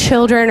with our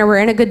children, or we're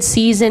in a good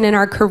season in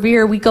our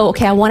career, we go,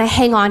 okay, I want to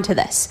hang on to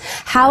this.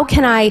 How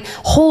can I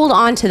hold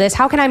on to this?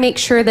 How can I make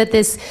sure that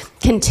this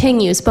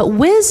continues? But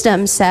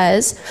wisdom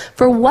says,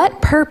 for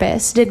what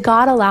purpose did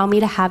God allow me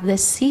to have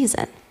this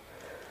season?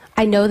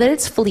 I know that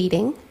it's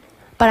fleeting,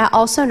 but I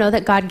also know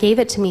that God gave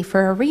it to me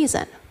for a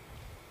reason.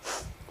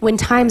 When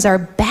times are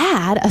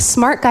bad, a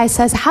smart guy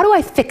says, how do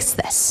I fix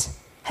this?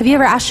 Have you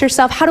ever asked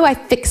yourself, how do I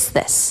fix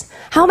this?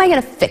 How am I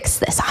going to fix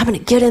this? I'm going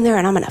to get in there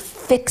and I'm going to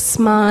fix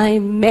my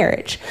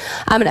marriage.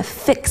 I'm going to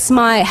fix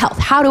my health.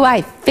 How do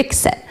I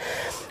fix it?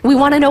 We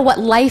want to know what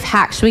life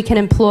hacks we can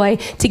employ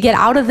to get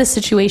out of the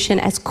situation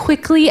as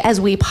quickly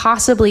as we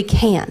possibly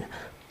can.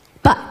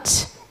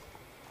 But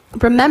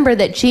remember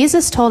that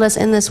Jesus told us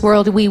in this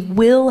world we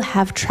will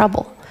have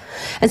trouble.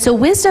 And so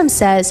wisdom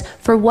says,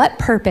 for what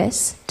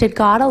purpose did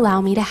God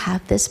allow me to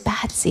have this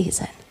bad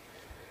season?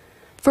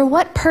 For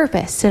what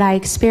purpose did I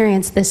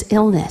experience this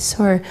illness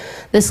or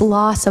this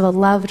loss of a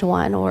loved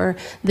one or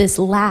this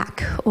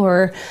lack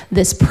or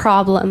this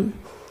problem?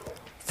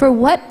 For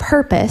what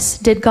purpose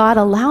did God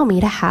allow me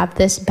to have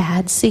this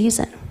bad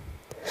season?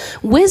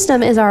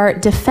 Wisdom is our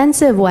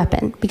defensive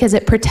weapon because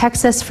it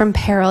protects us from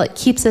peril. It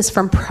keeps us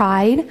from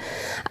pride,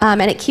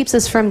 and it keeps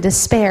us from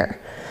despair.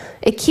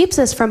 It keeps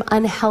us from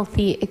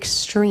unhealthy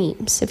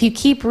extremes. If you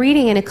keep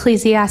reading in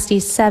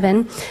Ecclesiastes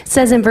 7, it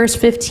says in verse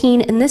 15,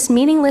 in this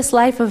meaningless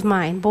life of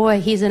mine, boy,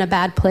 he's in a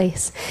bad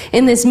place.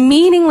 In this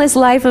meaningless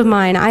life of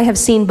mine, I have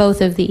seen both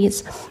of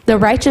these, the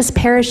righteous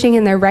perishing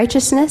in their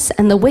righteousness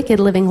and the wicked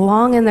living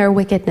long in their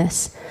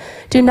wickedness.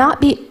 Do not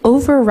be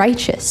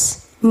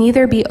over-righteous,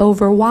 neither be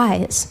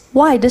over-wise.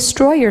 Why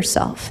destroy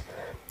yourself?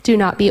 Do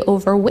not be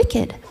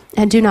over-wicked.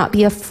 And do not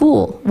be a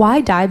fool.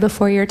 Why die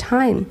before your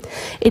time?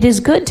 It is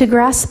good to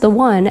grasp the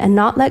one and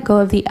not let go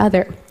of the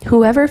other.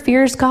 Whoever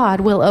fears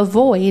God will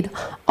avoid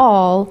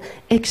all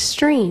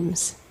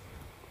extremes.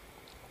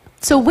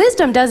 So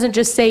wisdom doesn't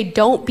just say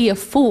don't be a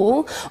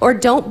fool or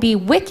don't be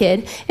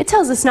wicked. It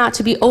tells us not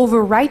to be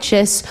over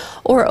righteous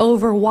or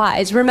over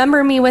wise.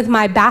 Remember me with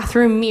my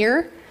bathroom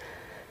mirror?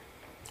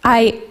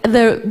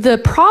 The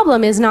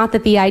problem is not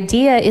that the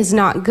idea is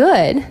not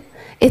good.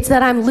 It's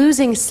that I'm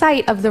losing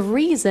sight of the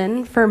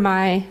reason for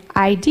my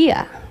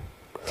idea.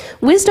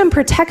 Wisdom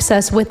protects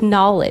us with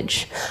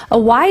knowledge. A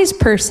wise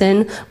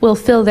person will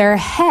fill their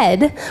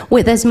head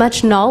with as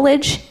much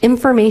knowledge,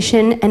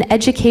 information, and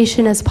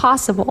education as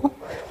possible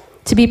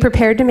to be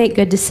prepared to make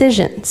good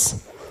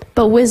decisions.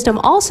 But wisdom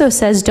also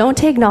says don't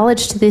take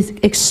knowledge to the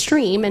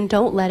extreme and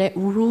don't let it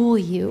rule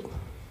you.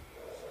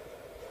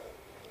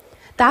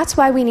 That's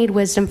why we need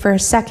wisdom for a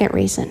second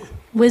reason.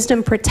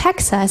 Wisdom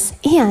protects us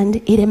and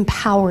it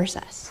empowers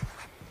us.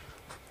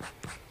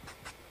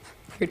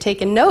 You're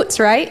taking notes,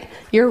 right?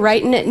 You're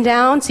writing it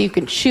down so you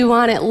can chew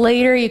on it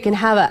later. You can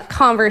have a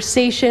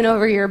conversation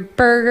over your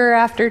burger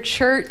after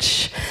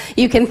church.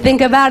 You can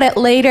think about it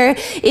later.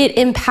 It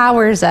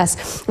empowers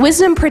us.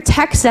 Wisdom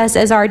protects us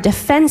as our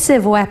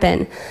defensive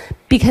weapon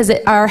because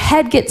our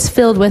head gets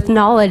filled with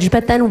knowledge,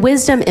 but then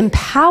wisdom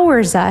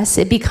empowers us.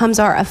 It becomes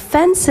our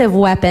offensive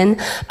weapon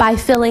by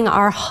filling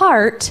our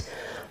heart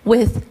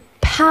with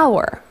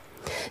power.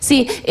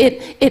 See,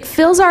 it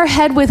fills our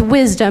head with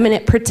wisdom and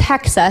it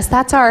protects us.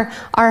 That's our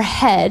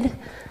head.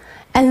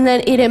 And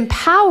then it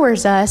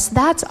empowers us.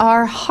 That's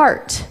our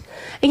heart.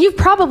 And you've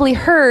probably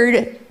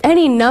heard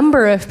any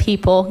number of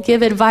people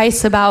give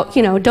advice about,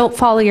 don't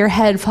follow your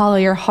head, follow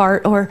your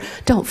heart, or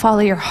don't follow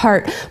your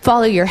heart,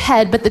 follow your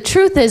head. But the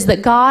truth is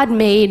that God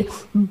made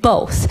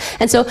both.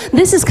 And so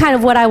this is kind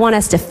of what I want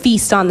us to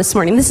feast on this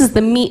morning. This is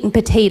the meat and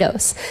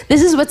potatoes.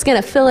 This is what's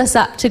going to fill us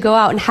up to go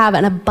out and have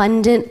an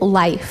abundant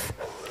life.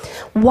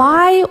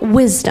 Why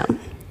wisdom?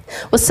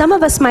 Well, some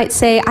of us might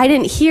say, I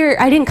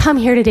didn't come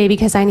here today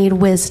because I need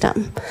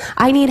wisdom.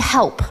 I need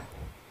help.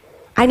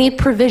 I need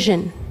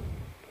provision.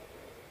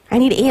 I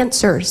need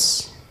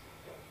answers.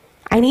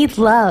 I need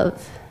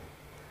love.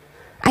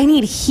 I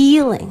need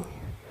healing.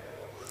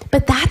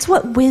 But that's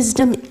what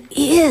wisdom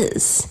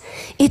is.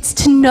 It's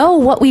to know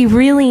what we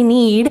really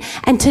need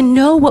and to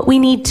know what we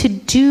need to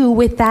do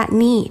with that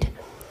need.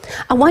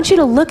 I want you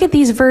to look at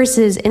these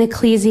verses in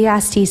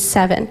Ecclesiastes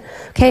 7.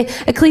 Okay,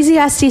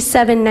 Ecclesiastes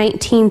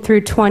 7:19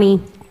 through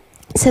 20.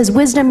 It says,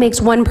 wisdom makes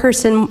one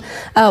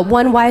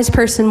wise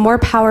person more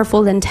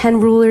powerful than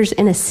 10 rulers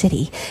in a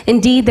city.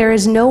 Indeed, there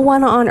is no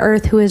one on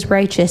earth who is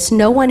righteous,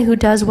 no one who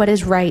does what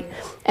is right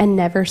and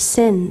never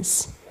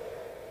sins.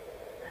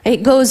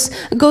 It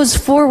goes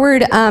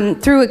forward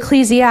through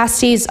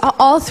Ecclesiastes,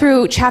 all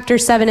through chapter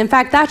 7. In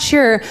fact, that's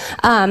your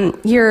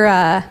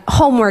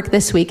homework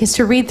this week, is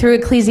to read through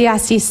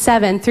Ecclesiastes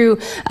 7 through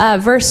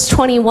verse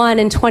 21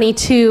 and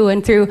 22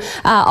 and through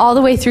all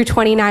the way through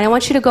 29. I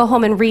want you to go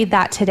home and read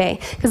that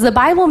today, because the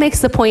Bible makes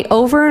the point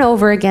over and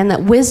over again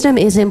that wisdom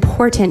is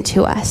important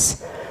to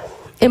us.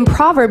 In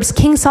Proverbs,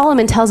 King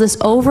Solomon tells us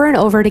over and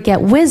over to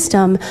get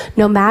wisdom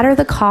no matter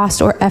the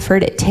cost or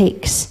effort it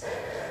takes.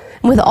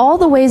 With all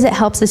the ways it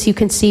helps us, you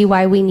can see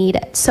why we need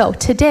it. So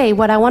today,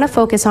 what I want to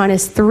focus on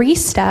is 3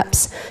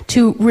 steps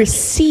to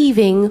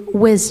receiving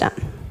wisdom.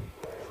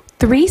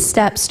 3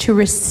 steps to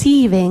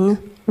receiving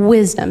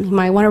wisdom. You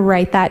might want to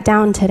write that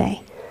down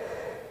today.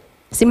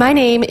 See, my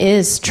name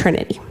is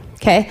Trinity,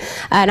 okay?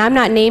 And I'm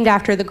not named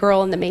after the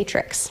girl in The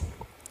Matrix.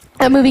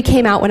 That movie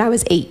came out when I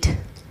was 8.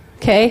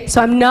 Okay, so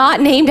I'm not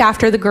named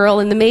after the girl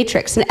in The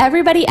Matrix. And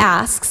everybody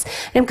asks,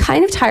 and I'm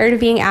kind of tired of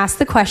being asked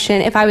the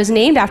question if I was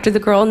named after the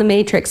girl in The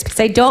Matrix, because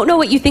I don't know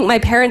what you think my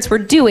parents were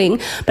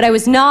doing, but I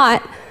was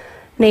not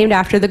named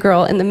after the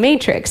girl in The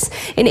Matrix.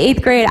 In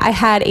 8th grade, I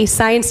had a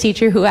science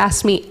teacher who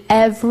asked me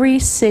every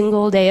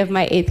single day of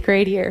my 8th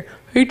grade year,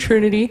 "Hey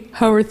Trinity,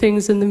 how are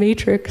things in The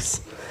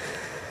Matrix?"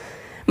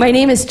 My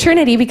name is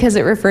Trinity because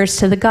it refers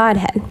to the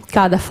Godhead.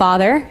 God the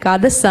Father,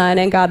 God the Son,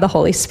 and God the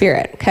Holy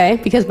Spirit, okay?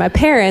 Because my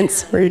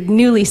parents were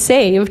newly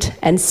saved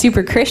and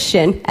super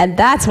Christian, and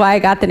that's why I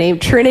got the name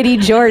Trinity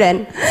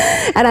Jordan.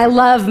 And I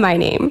love my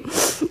name.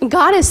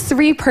 God is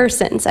three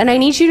persons, and I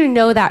need you to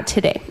know that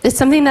today. It's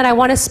something that I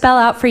want to spell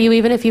out for you,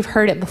 even if you've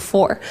heard it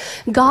before.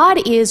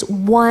 God is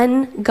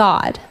one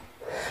God.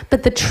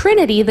 But the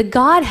Trinity, the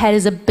Godhead,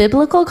 is a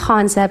biblical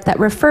concept that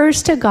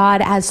refers to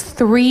God as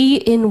three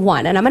in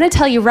one. And I'm going to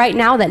tell you right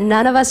now that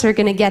none of us are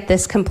going to get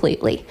this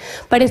completely.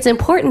 But it's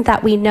important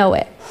that we know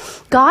it.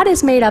 God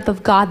is made up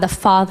of God the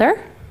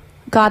Father,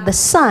 God the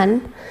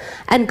Son,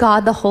 and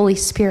God the Holy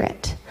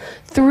Spirit.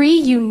 Three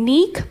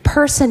unique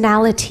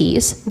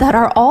personalities that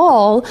are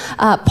all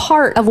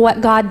part of what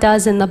God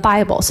does in the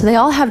Bible. So they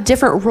all have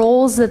different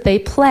roles that they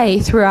play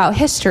throughout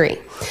history.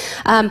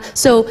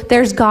 So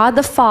there's God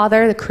the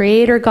Father, the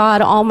Creator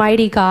God,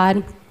 Almighty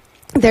God.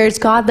 There's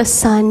God the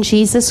Son,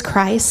 Jesus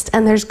Christ,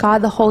 and there's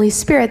God the Holy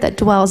Spirit that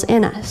dwells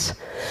in us.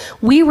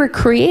 We were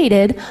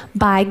created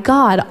by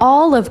God,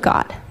 all of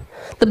God.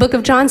 The book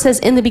of John says,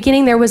 in the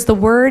beginning there was the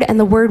Word, and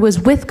the Word was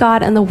with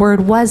God, and the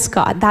Word was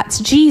God. That's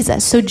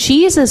Jesus. So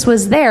Jesus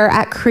was there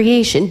at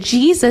creation.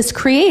 Jesus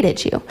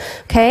created you,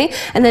 okay?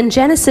 And then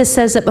Genesis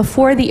says that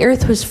before the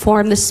earth was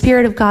formed, the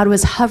Spirit of God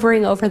was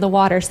hovering over the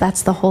waters.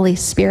 That's the Holy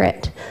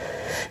Spirit.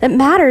 It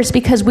matters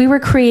because we were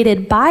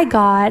created by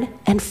God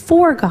and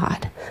for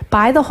God,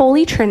 by the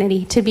Holy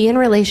Trinity, to be in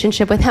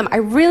relationship with Him. I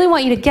really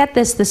want you to get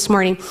this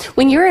morning.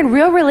 When you're in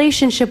real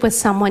relationship with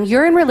someone,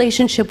 you're in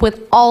relationship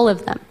with all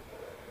of them.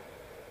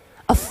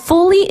 A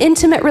fully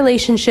intimate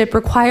relationship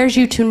requires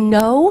you to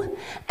know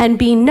and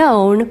be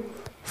known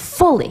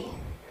fully.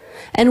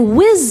 And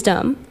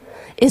wisdom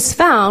is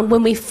found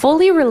when we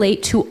fully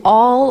relate to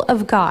all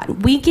of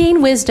God. We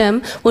gain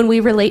wisdom when we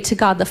relate to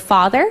God the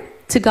Father,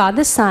 to God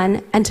the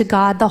Son, and to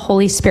God the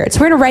Holy Spirit. So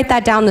we're going to write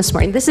that down this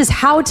morning. This is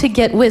how to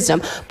get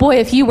wisdom. Boy,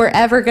 if you were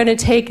ever going to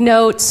take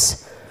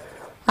notes,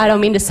 I don't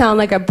mean to sound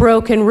like a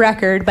broken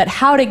record, but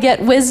how to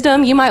get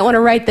wisdom, you might want to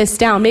write this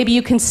down. Maybe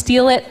you can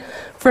steal it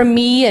from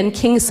me and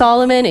King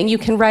Solomon, and you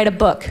can write a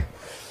book.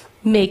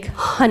 Make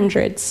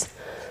hundreds.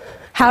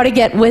 How to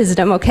get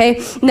wisdom,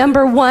 okay?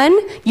 Number one,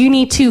 you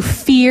need to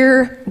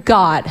fear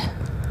God.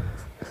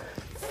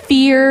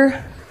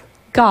 Fear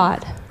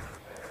God.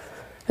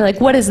 You're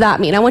like, what does that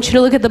mean? I want you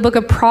to look at the book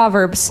of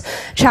Proverbs,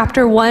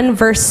 chapter 1,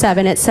 verse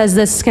 7. It says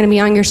this, it's going to be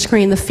on your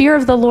screen. The fear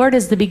of the Lord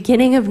is the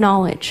beginning of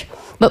knowledge,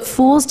 but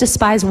fools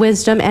despise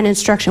wisdom and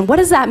instruction. What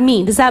does that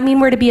mean? Does that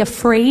mean we're to be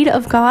afraid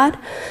of God?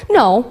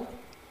 No.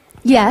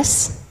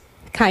 Yes,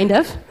 kind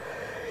of.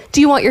 Do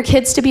you want your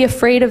kids to be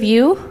afraid of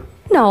you?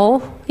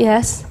 No.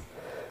 Yes,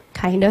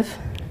 kind of.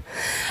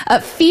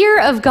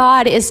 Fear of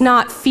God is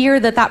not fear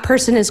that that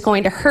person is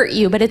going to hurt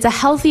you, but it's a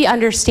healthy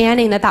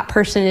understanding that that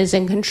person is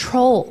in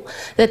control,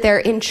 that they're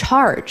in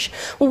charge.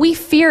 When we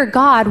fear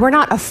God, we're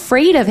not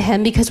afraid of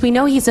Him because we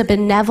know He's a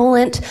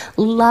benevolent,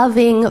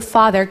 loving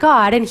Father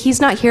God, and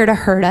He's not here to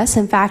hurt us.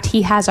 In fact,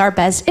 He has our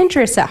best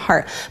interests at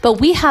heart. But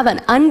we have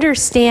an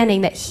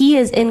understanding that He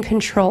is in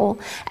control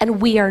and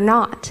we are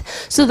not.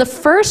 So the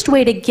first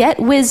way to get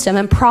wisdom,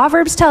 and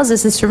Proverbs tells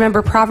us this,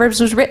 remember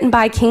Proverbs was written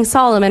by King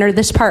Solomon, or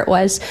this part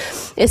was,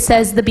 it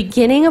says the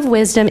beginning of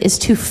wisdom is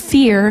to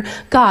fear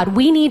God.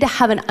 We need to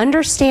have an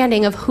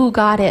understanding of who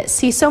God is.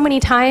 See, so many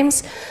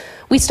times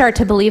we start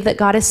to believe that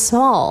God is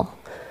small,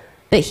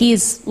 that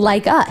He's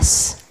like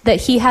us, that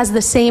He has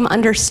the same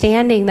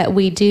understanding that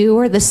we do,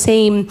 or the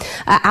same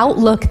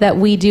outlook that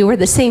we do, or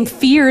the same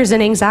fears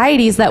and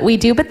anxieties that we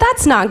do, but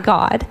that's not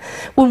God.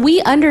 When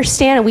we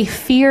understand and we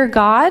fear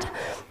God,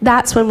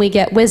 that's when we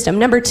get wisdom.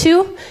 Number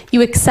two,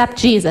 you accept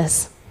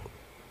Jesus.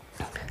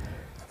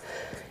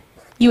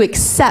 You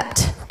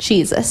accept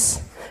Jesus.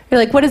 You're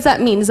like, what does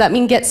that mean? Does that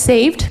mean get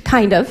saved?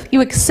 Kind of.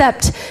 You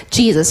accept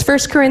Jesus. 1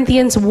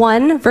 Corinthians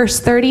 1, verse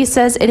 30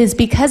 says, it is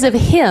because of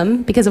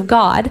Him, because of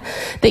God,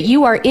 that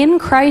you are in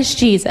Christ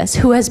Jesus,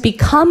 who has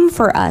become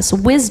for us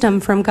wisdom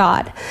from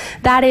God.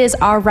 That is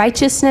our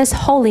righteousness,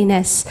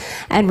 holiness,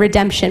 and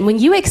redemption. When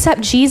you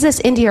accept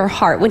Jesus into your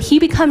heart, when He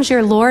becomes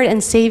your Lord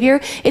and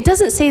Savior, it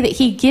doesn't say that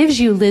He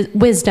gives you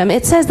wisdom.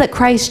 It says that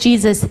Christ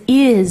Jesus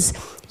is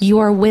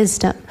your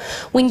wisdom.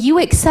 When you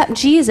accept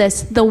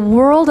Jesus, the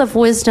world of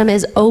wisdom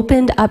is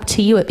opened up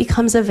to you. It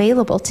becomes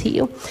available to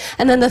you.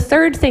 And then the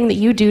third thing that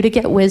you do to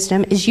get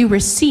wisdom is you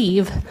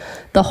receive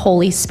the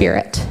Holy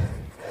Spirit.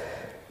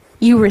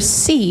 You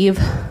receive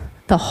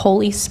the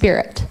Holy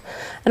Spirit.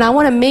 And I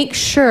want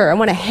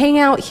to hang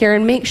out here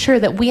and make sure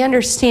that we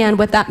understand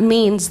what that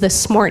means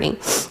this morning.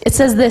 It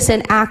says this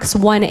in Acts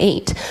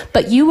 1:8,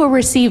 but you will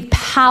receive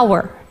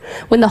power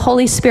when the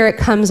Holy Spirit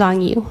comes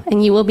on you,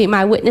 and you will be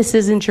my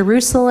witnesses in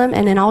Jerusalem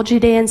and in all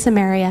Judea and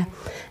Samaria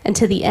and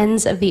to the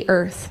ends of the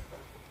earth.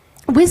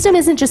 Wisdom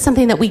isn't just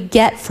something that we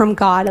get from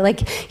God,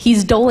 like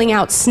He's doling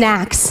out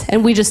snacks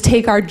and we just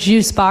take our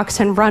juice box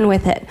and run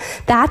with it.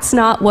 That's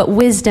not what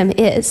wisdom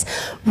is.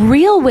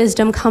 Real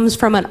wisdom comes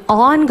from an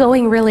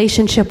ongoing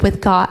relationship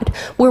with God,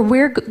 where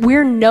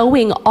we're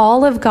knowing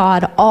all of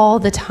God all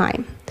the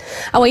time.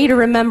 I want you to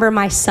remember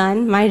my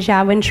son, my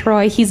Jawin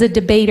Troy. He's a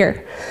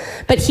debater,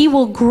 but he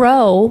will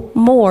grow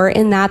more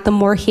in that the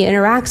more he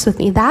interacts with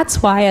me.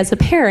 That's why, as a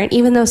parent,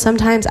 even though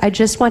sometimes I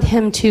just want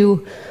him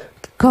to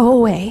go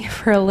away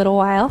for a little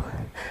while,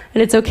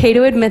 and it's okay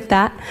to admit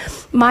that.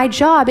 My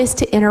job is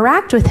to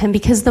interact with him,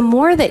 because the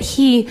more that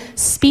he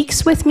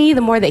speaks with me,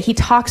 the more that he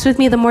talks with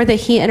me, the more that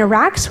he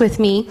interacts with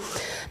me,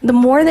 the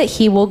more that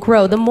he will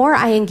grow. The more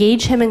I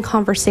engage him in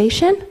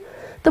conversation,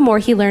 the more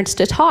he learns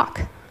to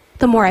talk.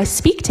 The more I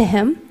speak to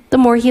him, the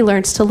more he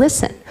learns to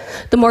listen.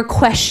 The more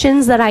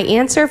questions that I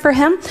answer for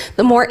him,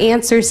 the more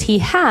answers he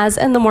has,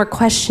 and the more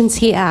questions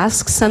he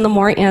asks, and the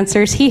more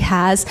answers he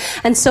has,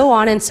 and so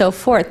on and so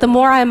forth. The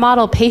more I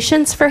model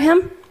patience for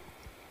him,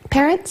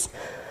 parents,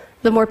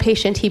 the more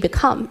patient he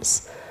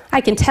becomes. I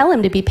can tell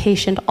him to be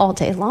patient all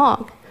day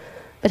long,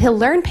 but he'll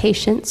learn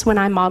patience when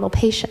I model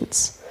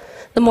patience.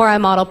 The more I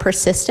model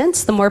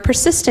persistence, the more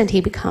persistent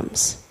he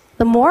becomes.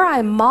 The more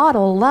I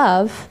model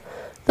love,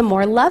 the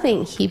more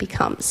loving he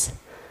becomes.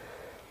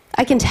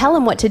 I can tell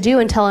him what to do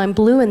until I'm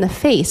blue in the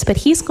face, but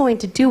he's going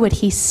to do what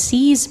he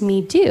sees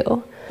me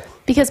do,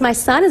 because my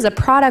son is a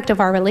product of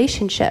our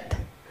relationship.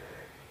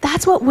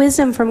 That's what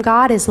wisdom from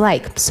God is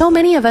like. So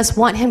many of us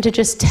want him to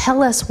just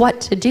tell us what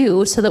to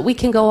do so that we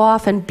can go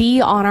off and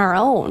be on our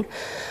own.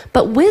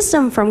 But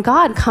wisdom from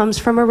God comes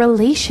from a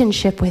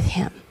relationship with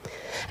him.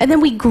 And then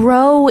we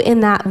grow in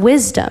that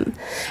wisdom.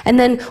 And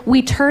then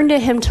we turn to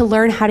him to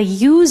learn how to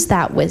use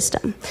that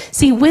wisdom.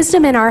 See,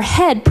 wisdom in our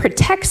head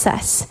protects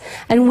us,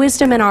 and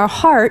wisdom in our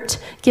heart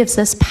gives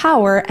us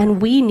power,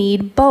 and we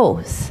need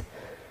both.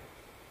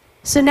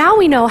 So now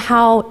we know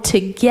how to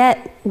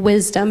get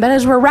wisdom. But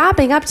as we're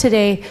wrapping up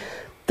today,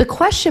 the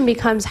question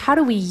becomes, how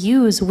do we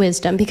use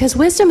wisdom? Because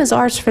wisdom is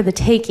ours for the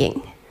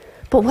taking.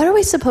 But what are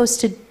we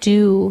supposed to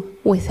do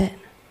with it?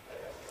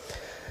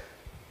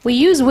 We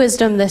use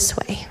wisdom this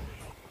way.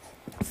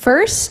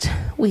 First,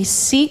 we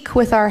seek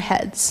with our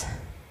heads.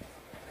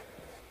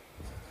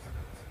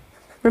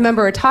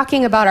 Remember, we're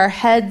talking about our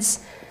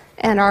heads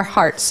and our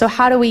hearts. So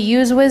how do we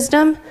use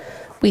wisdom?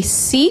 We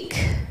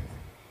seek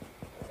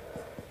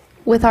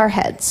with our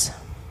heads.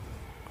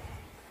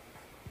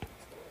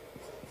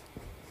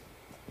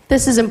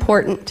 This is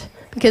important,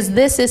 because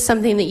this is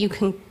something that you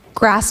can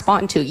grasp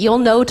onto. You'll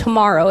know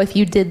tomorrow if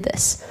you did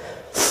this.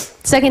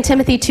 2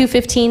 Timothy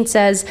 2:15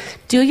 says,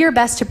 "Do your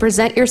best to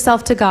present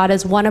yourself to God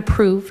as one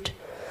approved,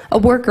 a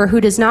worker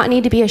who does not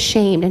need to be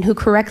ashamed and who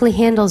correctly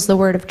handles the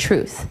word of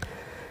truth."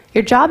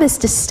 Your job is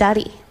to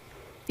study.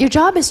 Your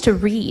job is to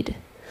read.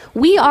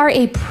 We are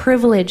a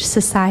privileged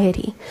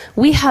society.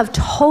 We have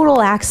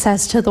total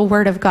access to the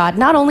Word of God.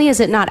 Not only is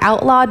it not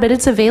outlawed, but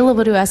it's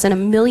available to us in a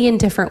million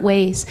different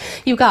ways.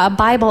 You've got a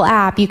Bible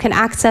app. You can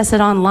access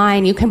it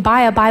online. You can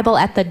buy a Bible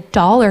at the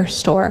dollar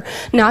store,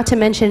 not to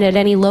mention at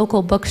any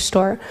local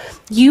bookstore.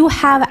 You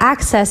have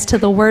access to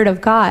the Word of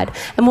God.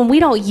 And when we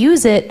don't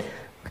use it,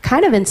 we're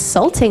kind of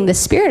insulting the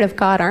Spirit of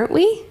God, aren't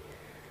we?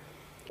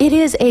 It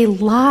is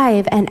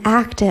alive and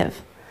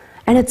active.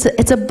 And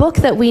it's a book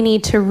that we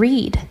need to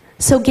read.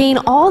 So gain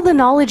all the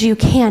knowledge you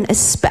can,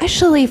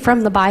 especially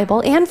from the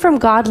Bible and from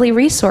godly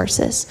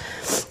resources.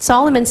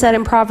 Solomon said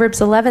in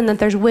Proverbs 11 that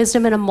there's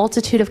wisdom in a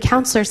multitude of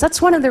counselors.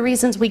 That's one of the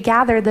reasons we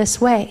gather this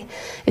way.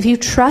 If you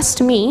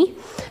trust me,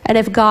 and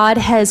if God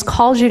has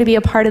called you to be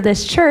a part of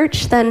this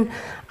church, then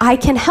I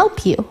can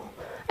help you.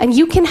 And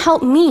you can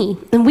help me.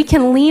 And we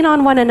can lean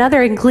on one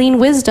another and glean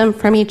wisdom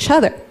from each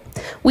other.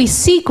 We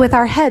seek with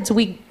our heads.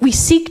 We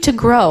seek to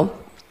grow.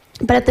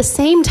 But at the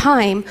same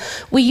time,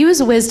 we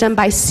use wisdom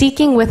by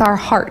seeking with our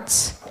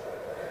hearts.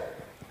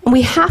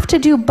 We have to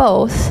do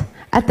both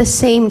at the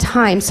same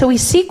time. So we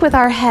seek with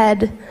our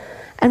head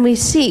and we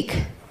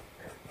seek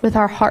with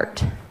our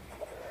heart.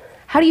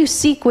 How do you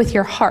seek with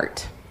your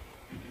heart?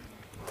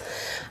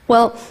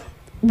 Well,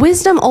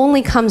 wisdom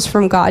only comes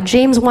from God.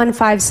 James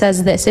 1:5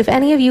 says this, "If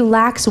any of you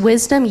lacks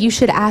wisdom, you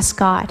should ask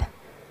God,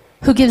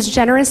 who gives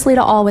generously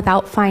to all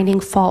without finding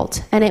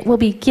fault, and it will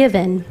be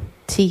given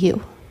to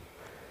you."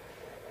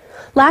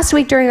 Last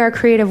week during our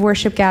creative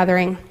worship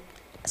gathering,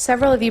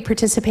 several of you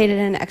participated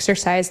in an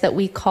exercise that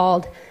we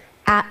called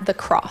At the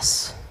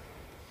Cross.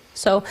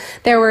 So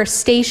there were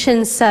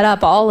stations set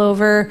up all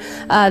over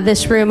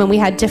this room, and we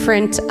had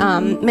different,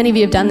 many of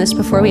you have done this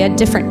before, we had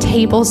different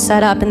tables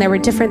set up, and there were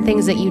different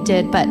things that you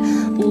did. But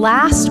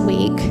last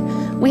week,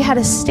 we had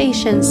a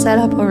station set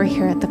up over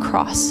here at the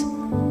cross.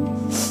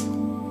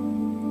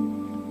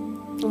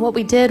 And what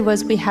we did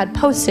was we had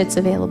Post-its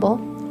available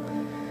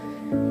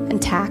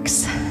and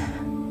tacks.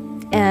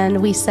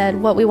 And we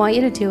said, what we want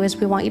you to do is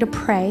we want you to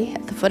pray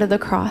at the foot of the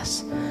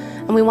cross.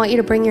 And we want you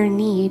to bring your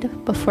need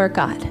before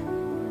God.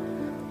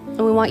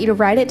 And we want you to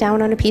write it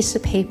down on a piece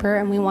of paper,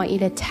 and we want you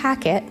to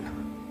tack it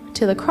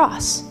to the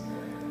cross.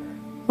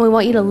 And we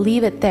want you to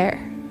leave it there.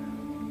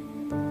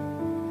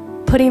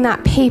 Putting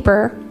that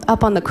paper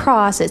up on the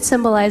cross, it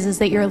symbolizes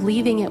that you're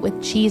leaving it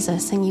with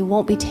Jesus and you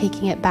won't be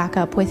taking it back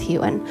up with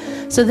you. And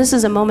so this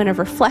is a moment of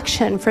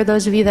reflection for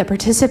those of you that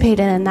participated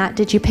in that.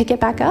 Did you pick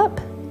it back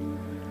up?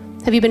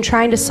 Have you been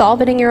trying to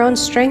solve it in your own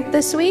strength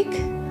this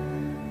week?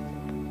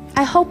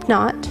 I hope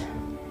not.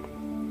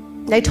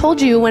 I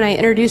told you when I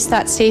introduced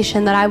that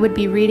station that I would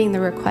be reading the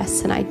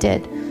requests, and I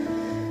did.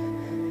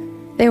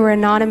 They were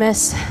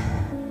anonymous.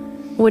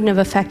 Wouldn't have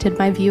affected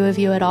my view of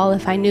you at all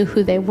if I knew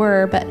who they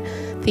were, but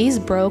these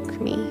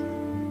broke me.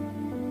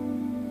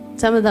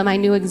 Some of them I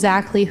knew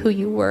exactly who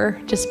you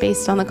were just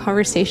based on the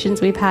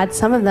conversations we've had.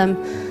 Some of them,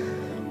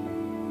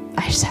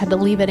 I just had to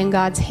leave it in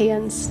God's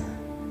hands.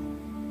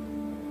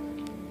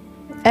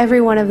 Every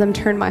one of them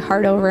turned my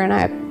heart over, and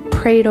I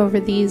prayed over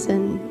these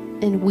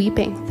in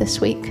weeping this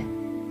week.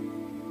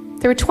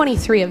 There were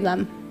 23 of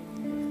them,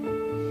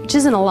 which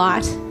isn't a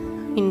lot.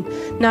 I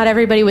mean, not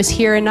everybody was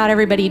here and not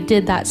everybody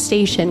did that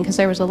station because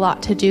there was a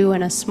lot to do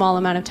in a small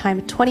amount of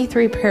time.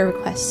 23 prayer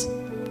requests,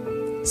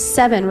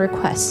 7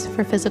 requests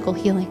for physical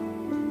healing,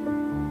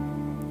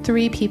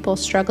 3 people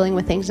struggling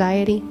with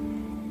anxiety,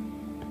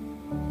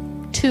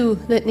 2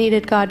 that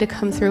needed God to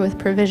come through with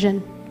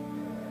provision,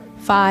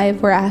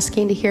 5 were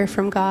asking to hear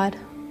from God,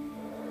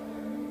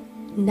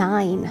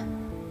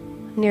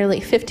 9,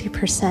 nearly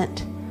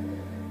 50%,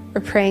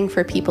 were praying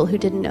for people who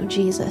didn't know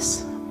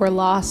Jesus, were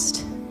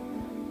lost,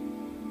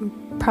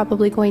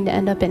 probably going to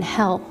end up in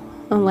hell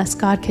unless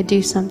God could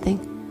do something.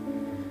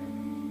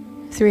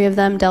 3 of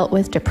them dealt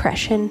with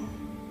depression,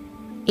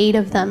 8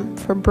 of them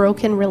for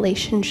broken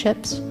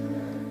relationships,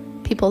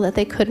 people that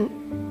they couldn't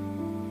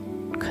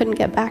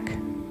get back.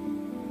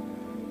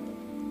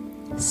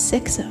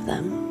 6 of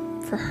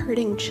them for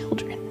hurting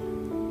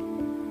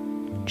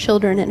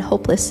children in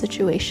hopeless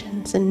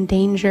situations and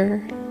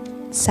danger,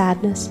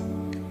 sadness.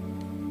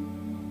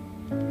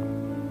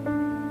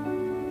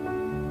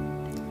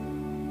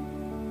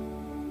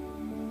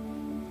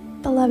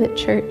 Beloved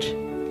church,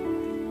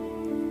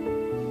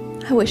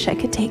 I wish I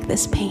could take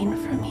this pain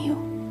from you,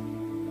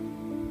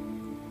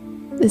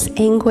 this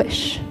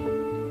anguish,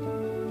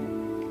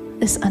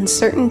 this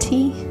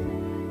uncertainty,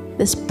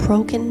 this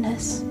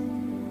brokenness.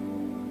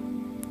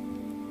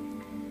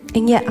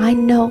 And yet I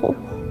know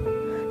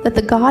that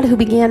the God who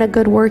began a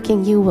good work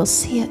in you will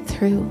see it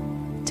through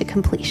to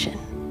completion.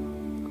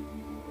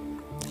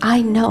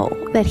 I know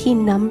that he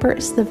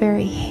numbers the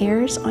very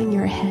hairs on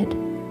your head.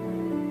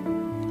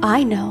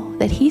 I know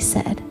that he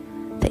said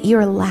that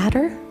your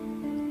latter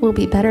will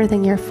be better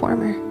than your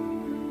former.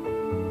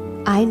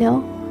 I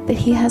know that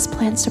he has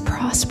plans to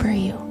prosper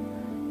you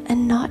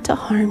and not to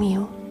harm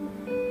you,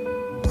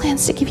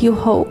 plans to give you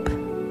hope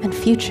and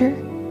future.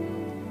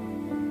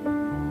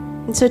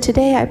 And so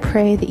today I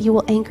pray that you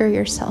will anchor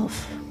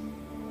yourself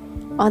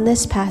on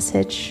this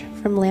passage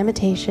from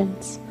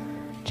Lamentations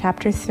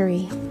chapter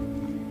 3.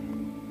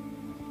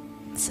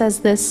 It says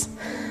this,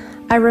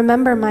 I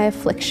remember my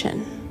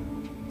affliction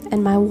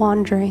and my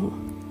wandering,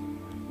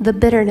 the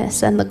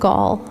bitterness and the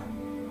gall.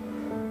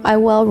 I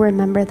well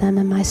remember them,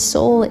 and my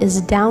soul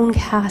is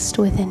downcast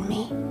within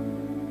me.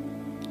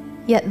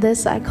 Yet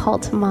this I call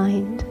to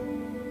mind,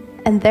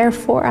 and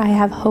therefore I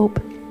have hope.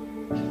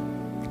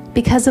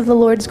 Because of the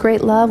Lord's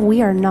great love,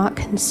 we are not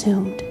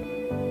consumed,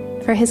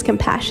 for his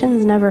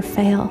compassions never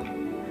fail.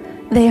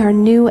 They are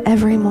new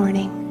every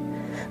morning.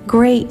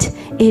 Great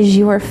is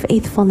your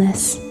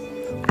faithfulness.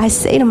 I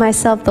say to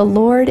myself, the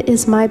Lord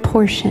is my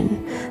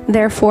portion.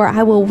 Therefore,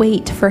 I will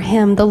wait for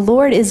him. The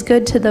Lord is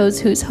good to those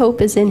whose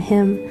hope is in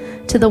him,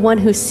 to the one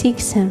who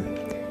seeks him.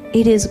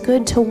 It is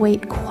good to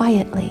wait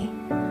quietly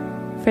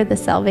for the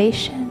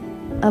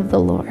salvation of the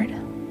Lord.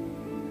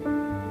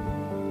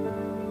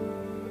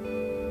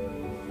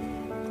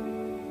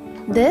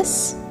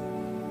 This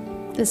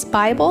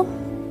Bible,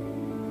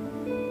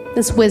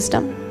 this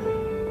wisdom,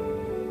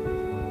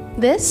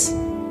 this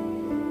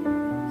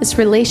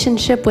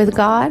relationship with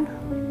God,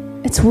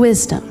 it's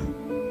wisdom.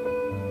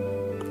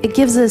 It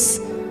gives us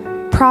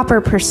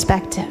proper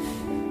perspective.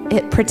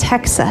 It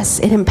protects us.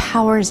 It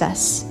empowers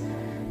us.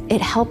 It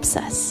helps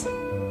us.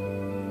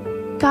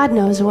 God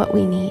knows what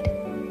we need.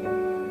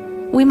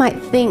 We might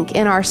think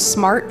in our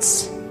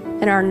smarts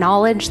and our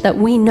knowledge that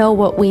we know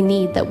what we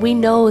need, that we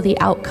know the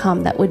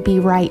outcome that would be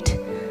right,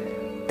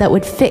 that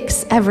would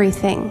fix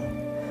everything.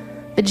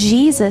 But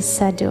Jesus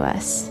said to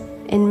us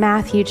in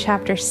Matthew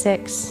chapter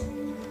 6,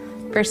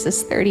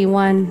 verses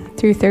 31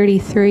 through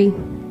 33,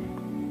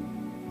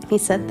 he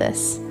said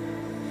this,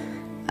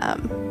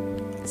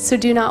 so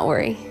do not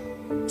worry,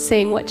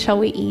 saying, what shall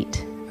we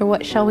eat? Or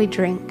what shall we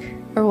drink?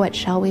 Or what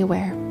shall we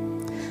wear?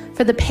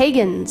 For the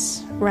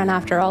pagans run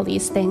after all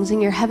these things,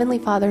 and your heavenly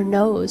Father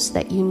knows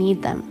that you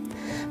need them.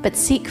 But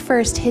seek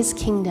first his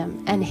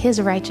kingdom and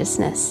his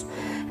righteousness,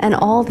 and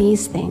all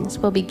these things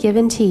will be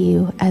given to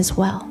you as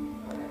well.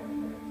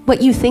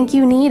 What you think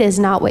you need is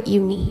not what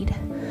you need.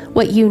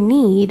 What you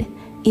need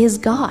is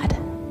God.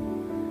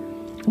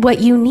 What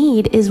you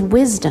need is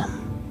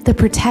wisdom, the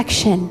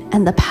protection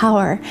and the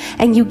power.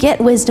 And you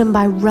get wisdom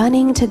by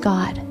running to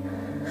God.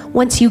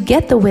 Once you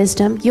get the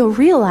wisdom, you'll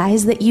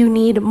realize that you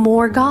need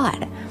more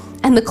God.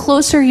 And the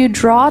closer you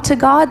draw to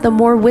God, the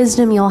more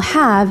wisdom you'll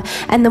have,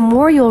 and the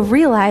more you'll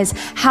realize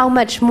how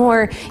much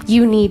more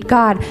you need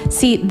God.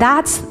 See,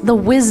 that's the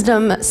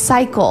wisdom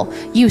cycle.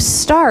 You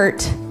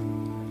start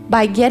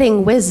by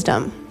getting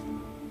wisdom.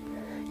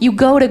 You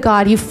go to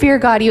God, you fear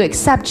God, you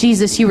accept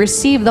Jesus, you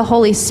receive the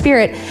Holy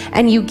Spirit,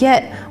 and you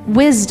get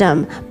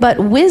wisdom. But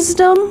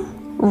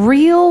wisdom,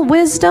 real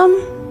wisdom,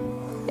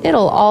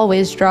 it'll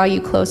always draw you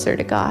closer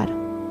to God.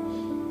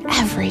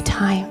 Every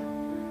time.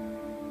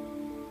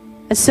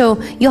 And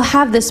so you'll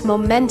have this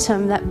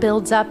momentum that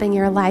builds up in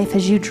your life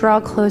as you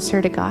draw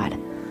closer to God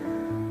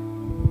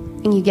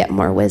and you get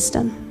more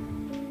wisdom.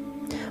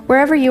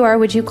 Wherever you are,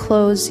 would you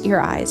close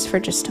your eyes for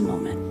just a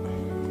moment?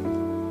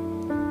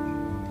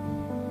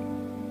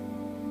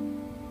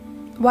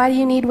 Why do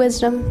you need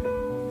wisdom?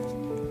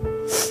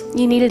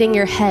 You need it in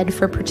your head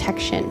for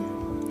protection,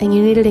 and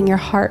you need it in your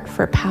heart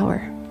for power.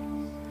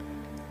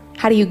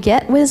 How do you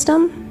get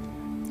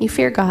wisdom? You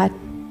fear God,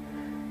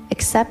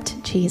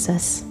 accept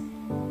Jesus,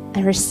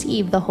 and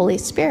receive the Holy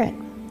Spirit.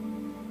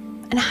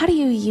 And how do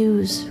you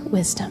use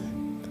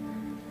wisdom?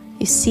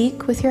 You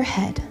seek with your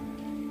head,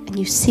 and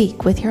you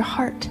seek with your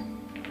heart.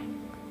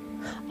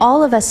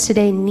 All of us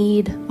today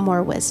need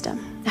more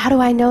wisdom. How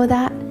do I know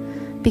that?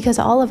 Because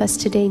all of us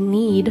today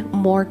need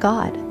more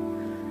God.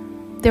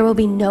 There will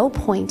be no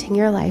point in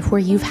your life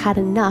where you've had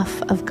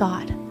enough of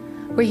God,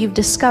 where you've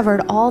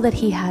discovered all that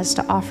He has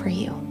to offer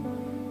you.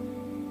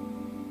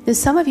 Now,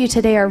 some of you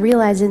today are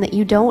realizing that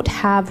you don't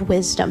have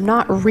wisdom,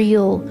 not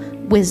real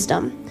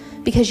wisdom,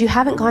 because you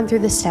haven't gone through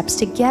the steps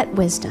to get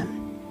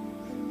wisdom.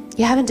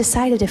 You haven't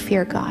decided to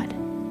fear God.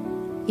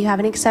 You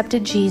haven't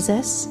accepted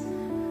Jesus.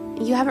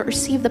 You haven't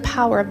received the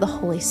power of the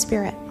Holy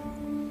Spirit.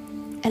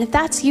 And if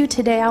that's you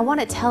today, I want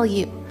to tell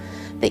you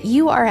that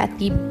you are at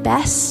the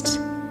best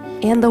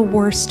and the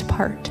worst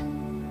part,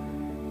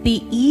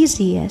 the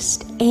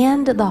easiest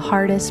and the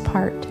hardest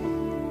part.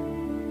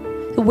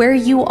 Where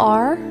you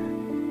are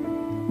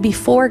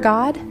before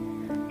God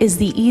is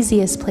the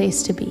easiest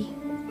place to be.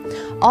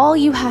 All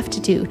you have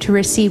to do to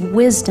receive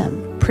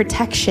wisdom,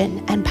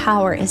 protection, and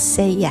power is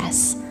say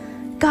yes.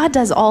 God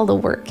does all the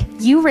work.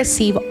 You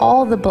receive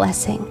all the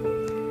blessing.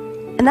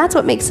 And that's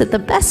what makes it the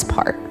best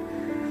part.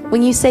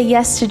 When you say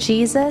yes to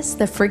Jesus,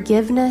 the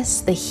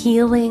forgiveness, the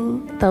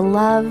healing, the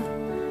love,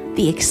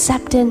 the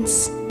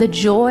acceptance, the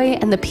joy,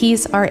 and the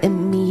peace are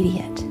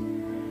immediate.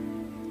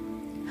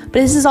 But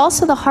this is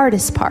also the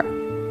hardest part,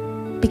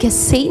 because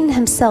Satan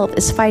himself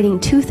is fighting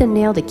tooth and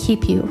nail to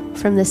keep you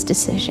from this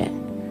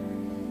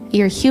decision.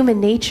 Your human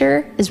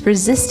nature is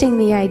resisting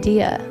the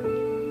idea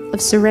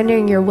of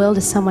surrendering your will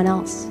to someone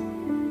else.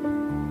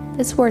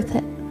 It's worth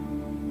it.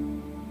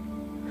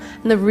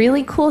 And the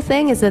really cool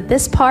thing is that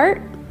this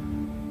part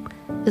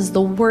is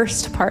the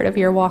worst part of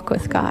your walk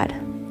with God.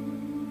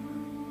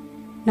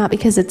 Not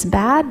because it's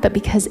bad, but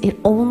because it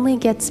only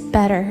gets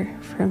better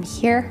from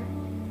here.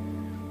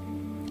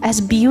 As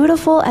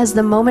beautiful as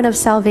the moment of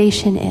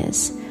salvation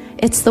is,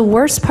 it's the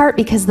worst part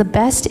because the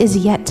best is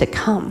yet to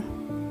come.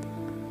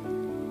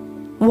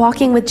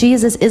 Walking with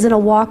Jesus isn't a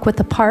walk with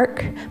the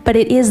park, but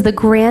it is the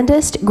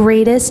grandest,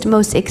 greatest,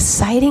 most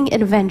exciting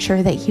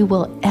adventure that you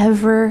will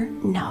ever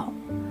know.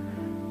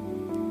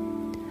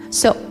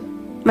 So,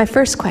 my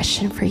first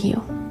question for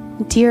you,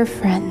 dear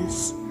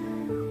friends,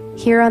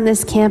 here on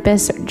this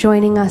campus or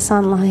joining us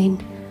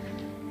online,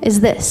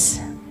 is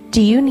this: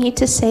 do you need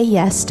to say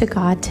yes to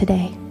God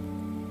today?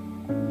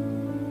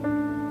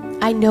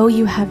 I know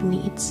you have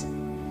needs.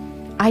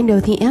 I know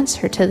the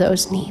answer to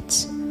those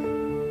needs.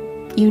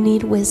 You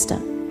need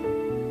wisdom,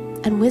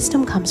 and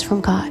wisdom comes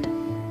from God.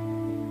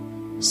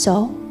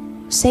 So,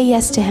 say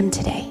yes to Him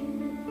today.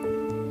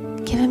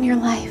 Give Him your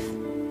life.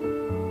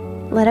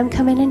 Let Him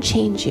come in and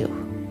change you,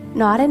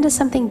 not into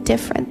something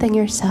different than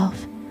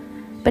yourself,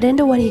 but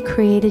into what He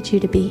created you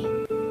to be.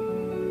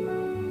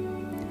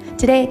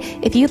 Today,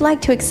 if you'd like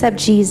to accept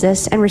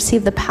Jesus and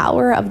receive the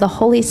power of the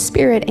Holy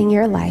Spirit in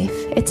your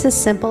life, it's as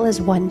simple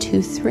as 1,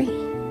 2, 3.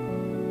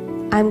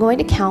 I'm going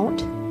to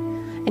count,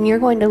 and you're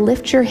going to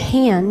lift your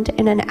hand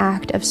in an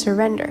act of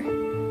surrender,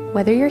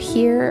 whether you're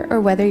here or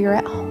whether you're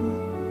at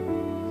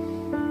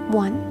home.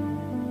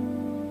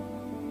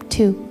 1,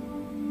 2,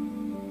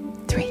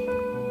 3.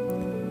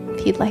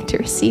 If you'd like to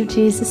receive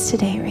Jesus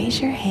today,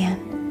 raise your hand.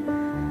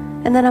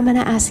 And then I'm going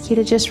to ask you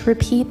to just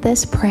repeat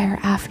this prayer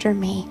after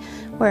me,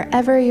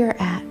 wherever you're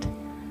at.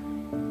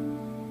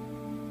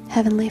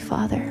 Heavenly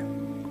Father,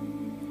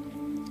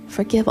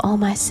 forgive all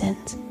my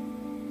sins.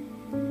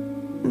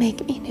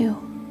 Make me new.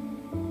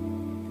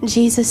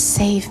 Jesus,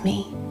 save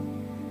me.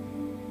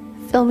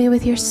 Fill me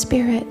with your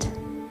Spirit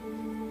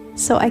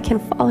so I can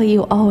follow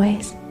you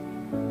always.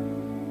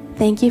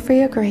 Thank you for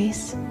your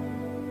grace.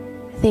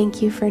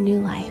 Thank you for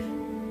new life.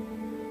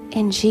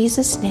 In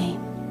Jesus'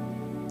 name,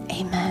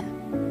 amen.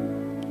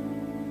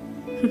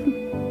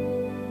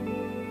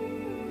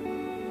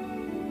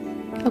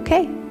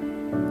 Okay.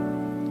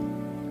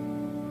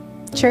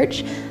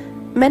 Church,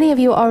 many of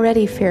you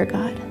already fear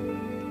God.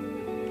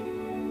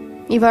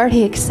 You've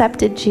already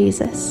accepted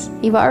Jesus.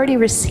 You've already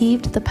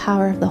received the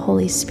power of the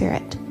Holy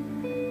Spirit.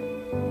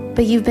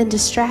 But you've been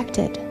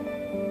distracted,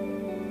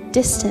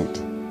 distant.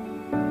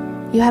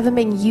 You haven't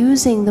been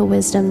using the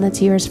wisdom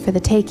that's yours for the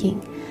taking.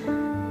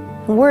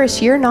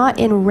 Worse, you're not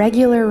in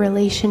regular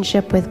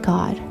relationship with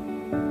God,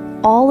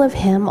 all of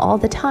Him, all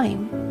the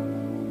time.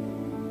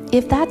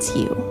 If that's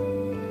you,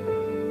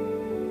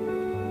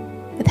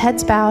 with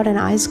heads bowed and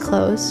eyes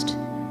closed,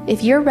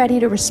 if you're ready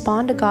to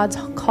respond to God's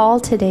call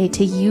today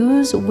to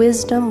use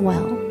wisdom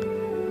well,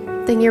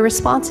 then your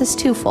response is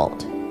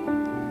twofold.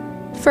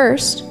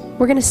 First,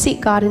 we're going to seek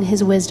God and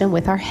his wisdom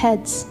with our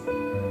heads.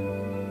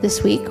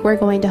 This week, we're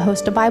going to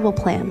host a Bible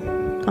plan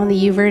on the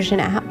YouVersion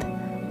app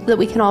so that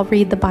we can all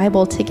read the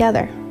Bible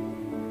together.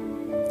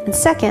 And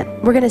second,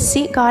 we're going to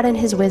seek God and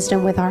his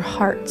wisdom with our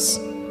hearts.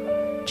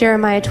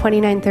 Jeremiah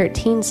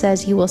 29:13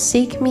 says, "You will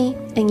seek me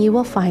and you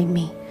will find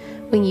me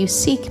when you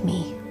seek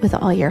me with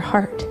all your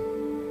heart."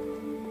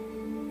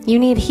 You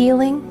need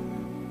healing.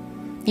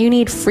 You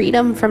need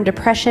freedom from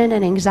depression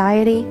and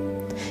anxiety.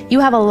 You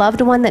have a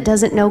loved one that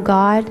doesn't know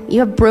God. You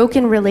have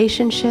broken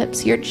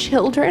relationships. Your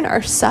children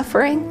are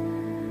suffering.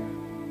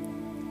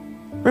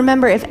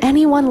 Remember, if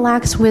anyone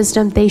lacks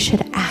wisdom, they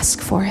should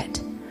ask for it.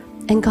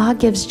 And God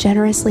gives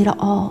generously to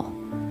all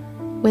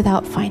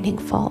without finding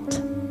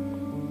fault.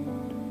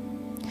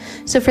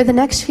 So for the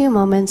next few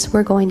moments,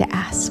 we're going to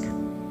ask.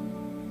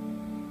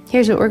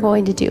 Here's what we're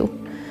going to do.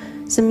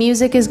 Some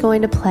music is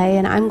going to play,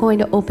 and I'm going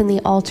to open the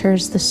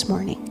altars this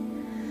morning.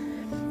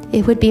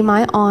 It would be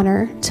my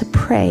honor to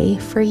pray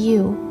for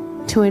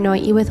you, to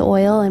anoint you with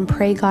oil and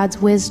pray God's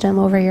wisdom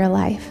over your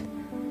life.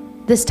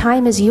 This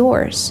time is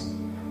yours.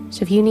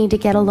 So if you need to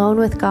get alone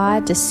with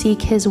God, to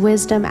seek his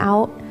wisdom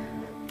out,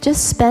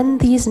 just spend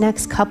these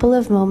next couple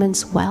of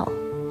moments well.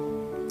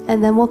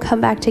 And then we'll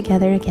come back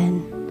together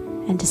again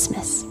and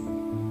dismiss.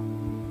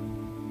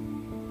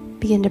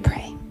 Begin to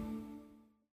pray.